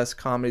one of the best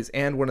comedies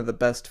and one of the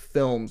best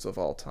films of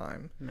all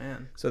time.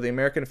 Man. So the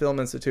American Film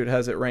Institute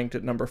has it ranked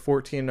at number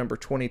 14, number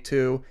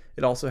 22.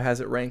 It also has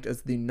it ranked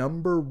as the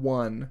number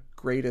 1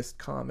 greatest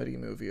comedy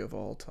movie of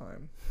all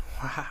time.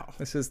 Wow.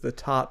 This is the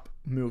top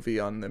movie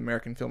on the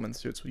American Film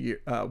Institute's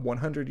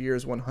 100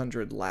 Years,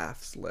 100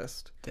 Laughs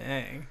list.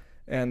 Dang.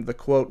 And the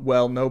quote,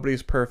 well,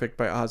 nobody's perfect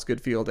by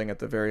Osgood Fielding at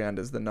the very end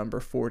is the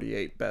number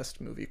 48 best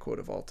movie quote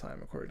of all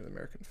time, according to the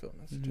American Film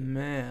Institute.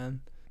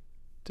 Man.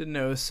 Didn't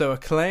know it was so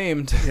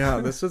acclaimed. Yeah,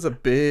 this is a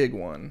big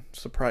one,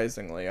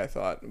 surprisingly, I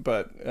thought.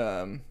 But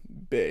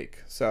big.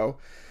 So,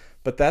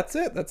 but that's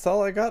it. That's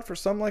all I got for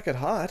Some Like It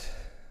Hot.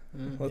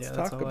 Let's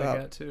talk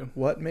about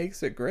what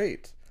makes it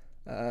great.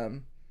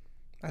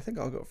 I think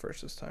I'll go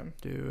first this time.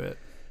 Do it.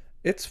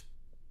 It's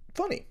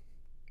funny.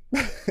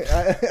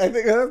 I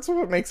think that's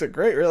what makes it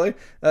great, really.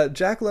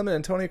 Jack Lemmon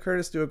and Tony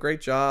Curtis do a great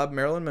job.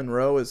 Marilyn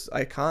Monroe is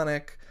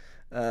iconic.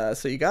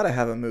 So you got to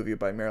have a movie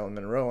by Marilyn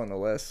Monroe on the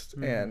list.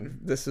 And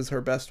this is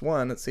her best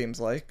one, it seems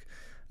like.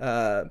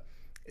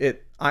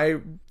 I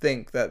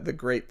think that the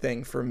great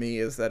thing for me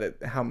is that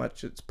how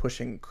much it's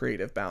pushing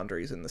creative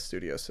boundaries in the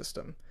studio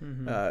system.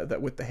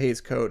 That with the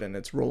Hays Code and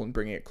its role in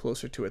bringing it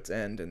closer to its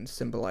end and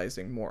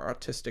symbolizing more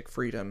artistic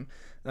freedom.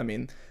 I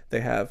mean,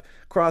 they have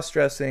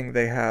cross-dressing,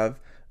 they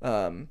have,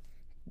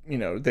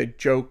 they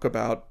joke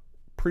about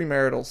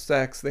premarital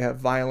sex, they have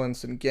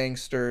violence and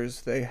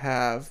gangsters, they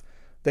have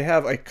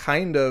a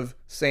kind of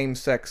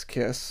same-sex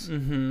kiss,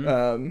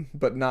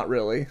 but not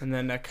really. And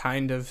then a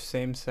kind of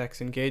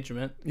same-sex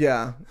engagement.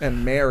 Yeah,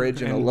 and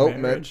marriage and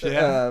elopement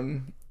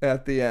marriage,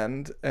 at the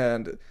end.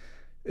 And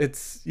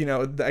it's,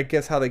 I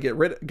guess how they get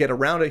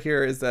around it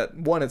here is that,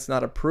 one, it's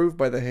not approved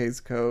by the Hays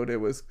Code. It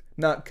was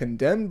not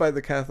condemned by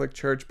the Catholic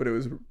Church, but it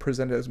was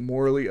presented as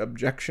morally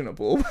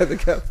objectionable by the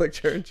Catholic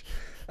Church.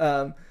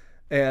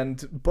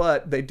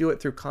 But they do it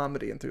through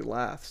comedy and through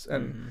laughs.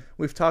 And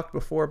we've talked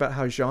before about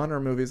how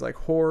genre movies like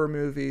horror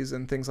movies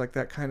and things like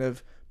that kind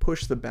of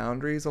push the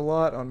boundaries a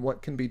lot on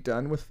what can be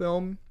done with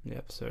film.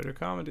 Yep, so do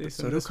comedies.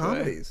 So do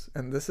comedies.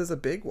 And this is a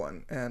big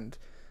one. And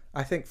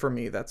I think for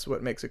me, that's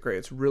what makes it great.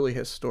 It's really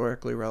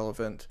historically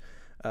relevant.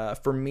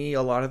 For me,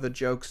 a lot of the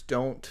jokes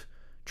don't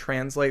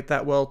translate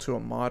that well to a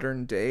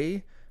modern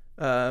day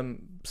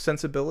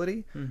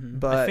sensibility.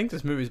 But I think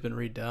this movie's been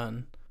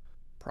redone.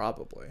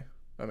 Probably.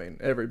 I mean,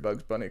 every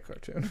Bugs Bunny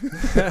cartoon.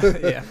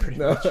 Yeah, pretty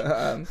much.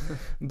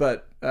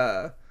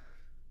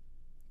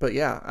 But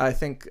yeah, I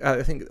think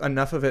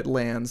enough of it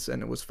lands,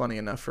 and it was funny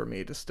enough for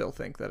me to still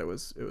think that it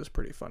was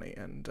pretty funny,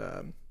 and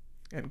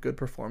good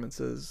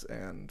performances,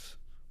 and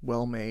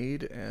well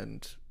made,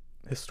 and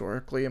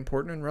historically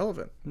important and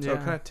relevant. So it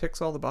kind of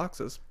ticks all the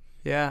boxes.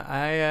 Yeah,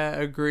 I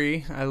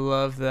agree. I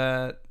love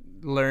that,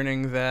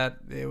 learning that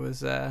it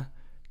was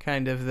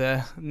kind of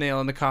the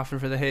nail in the coffin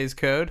for the Hays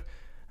Code.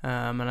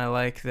 And I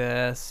like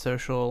the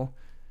social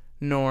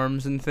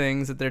norms and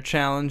things that they're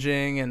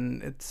challenging,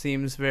 and it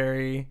seems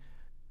very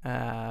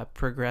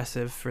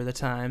progressive for the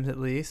times, at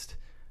least.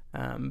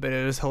 But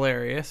it was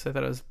hilarious. I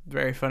thought it was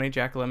very funny.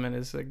 Jack Lemmon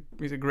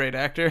he's a great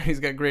actor. He's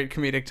got great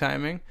comedic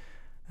timing.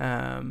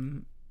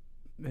 And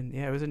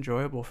yeah, it was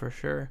enjoyable for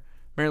sure.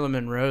 Marilyn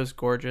Monroe's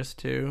gorgeous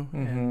too,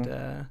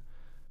 and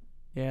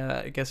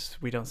yeah, I guess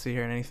we don't see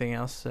her in anything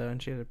else.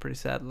 And she had a pretty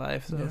sad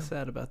life, so I was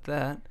sad about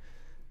that.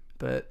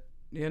 But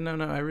yeah, no,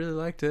 I really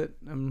liked it.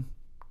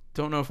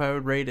 Don't know if I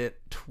would rate it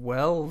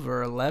 12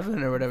 or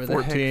 11 or whatever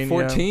 14,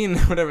 14,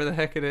 whatever the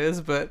heck it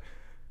is. But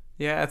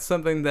yeah, it's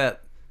something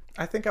that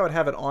I think I would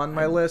have it on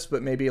my list,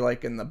 but maybe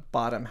like in the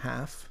bottom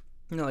half.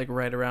 Like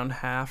right around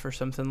half or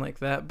something like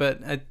that.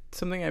 But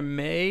something I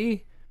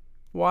may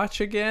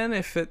watch again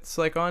if it's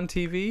like on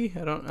TV.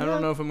 I don't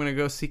know if I'm gonna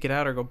go seek it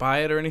out or go buy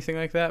it or anything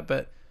like that.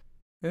 But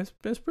it's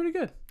pretty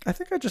good. I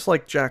think I just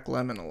like Jack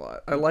Lemmon a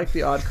lot. I like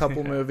the Odd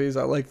Couple movies.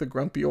 I like the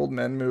Grumpy Old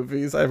Men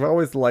movies. I've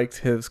always liked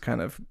his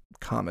kind of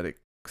comedic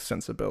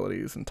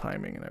sensibilities and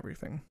timing and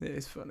everything. Yeah,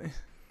 he's funny.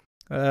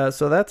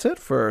 So that's it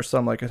for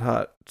Some Like It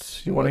Hot.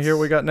 You want to hear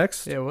what we got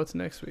next? Yeah, what's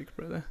next week,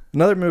 brother?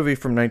 Another movie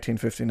from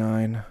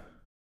 1959,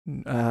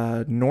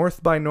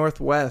 North by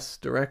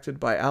Northwest, directed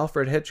by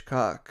Alfred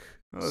Hitchcock.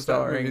 Oh,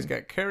 that movie's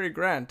got Cary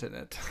Grant in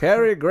it.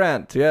 Cary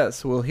Grant,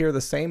 yes. We'll hear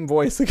the same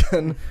voice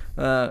again.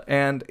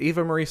 And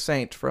Eva Marie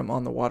Saint from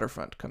On the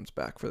Waterfront comes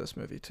back for this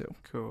movie, too.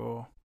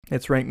 Cool.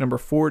 It's ranked number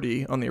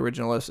 40 on the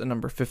original list and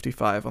number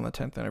 55 on the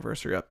 10th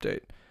anniversary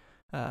update.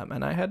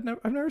 And I've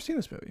never seen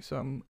this movie, so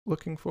I'm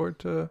looking forward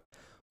to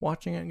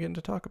watching it and getting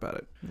to talk about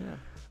it.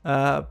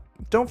 Yeah.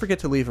 Don't forget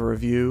to leave a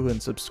review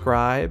and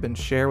subscribe and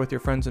share with your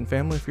friends and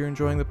family if you're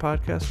enjoying the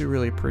podcast. We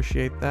really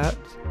appreciate that.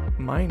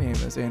 My name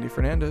is Andy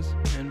Fernandez.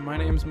 And my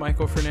name's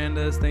Michael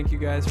Fernandez. Thank you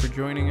guys for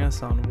joining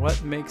us on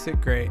What Makes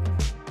It Great.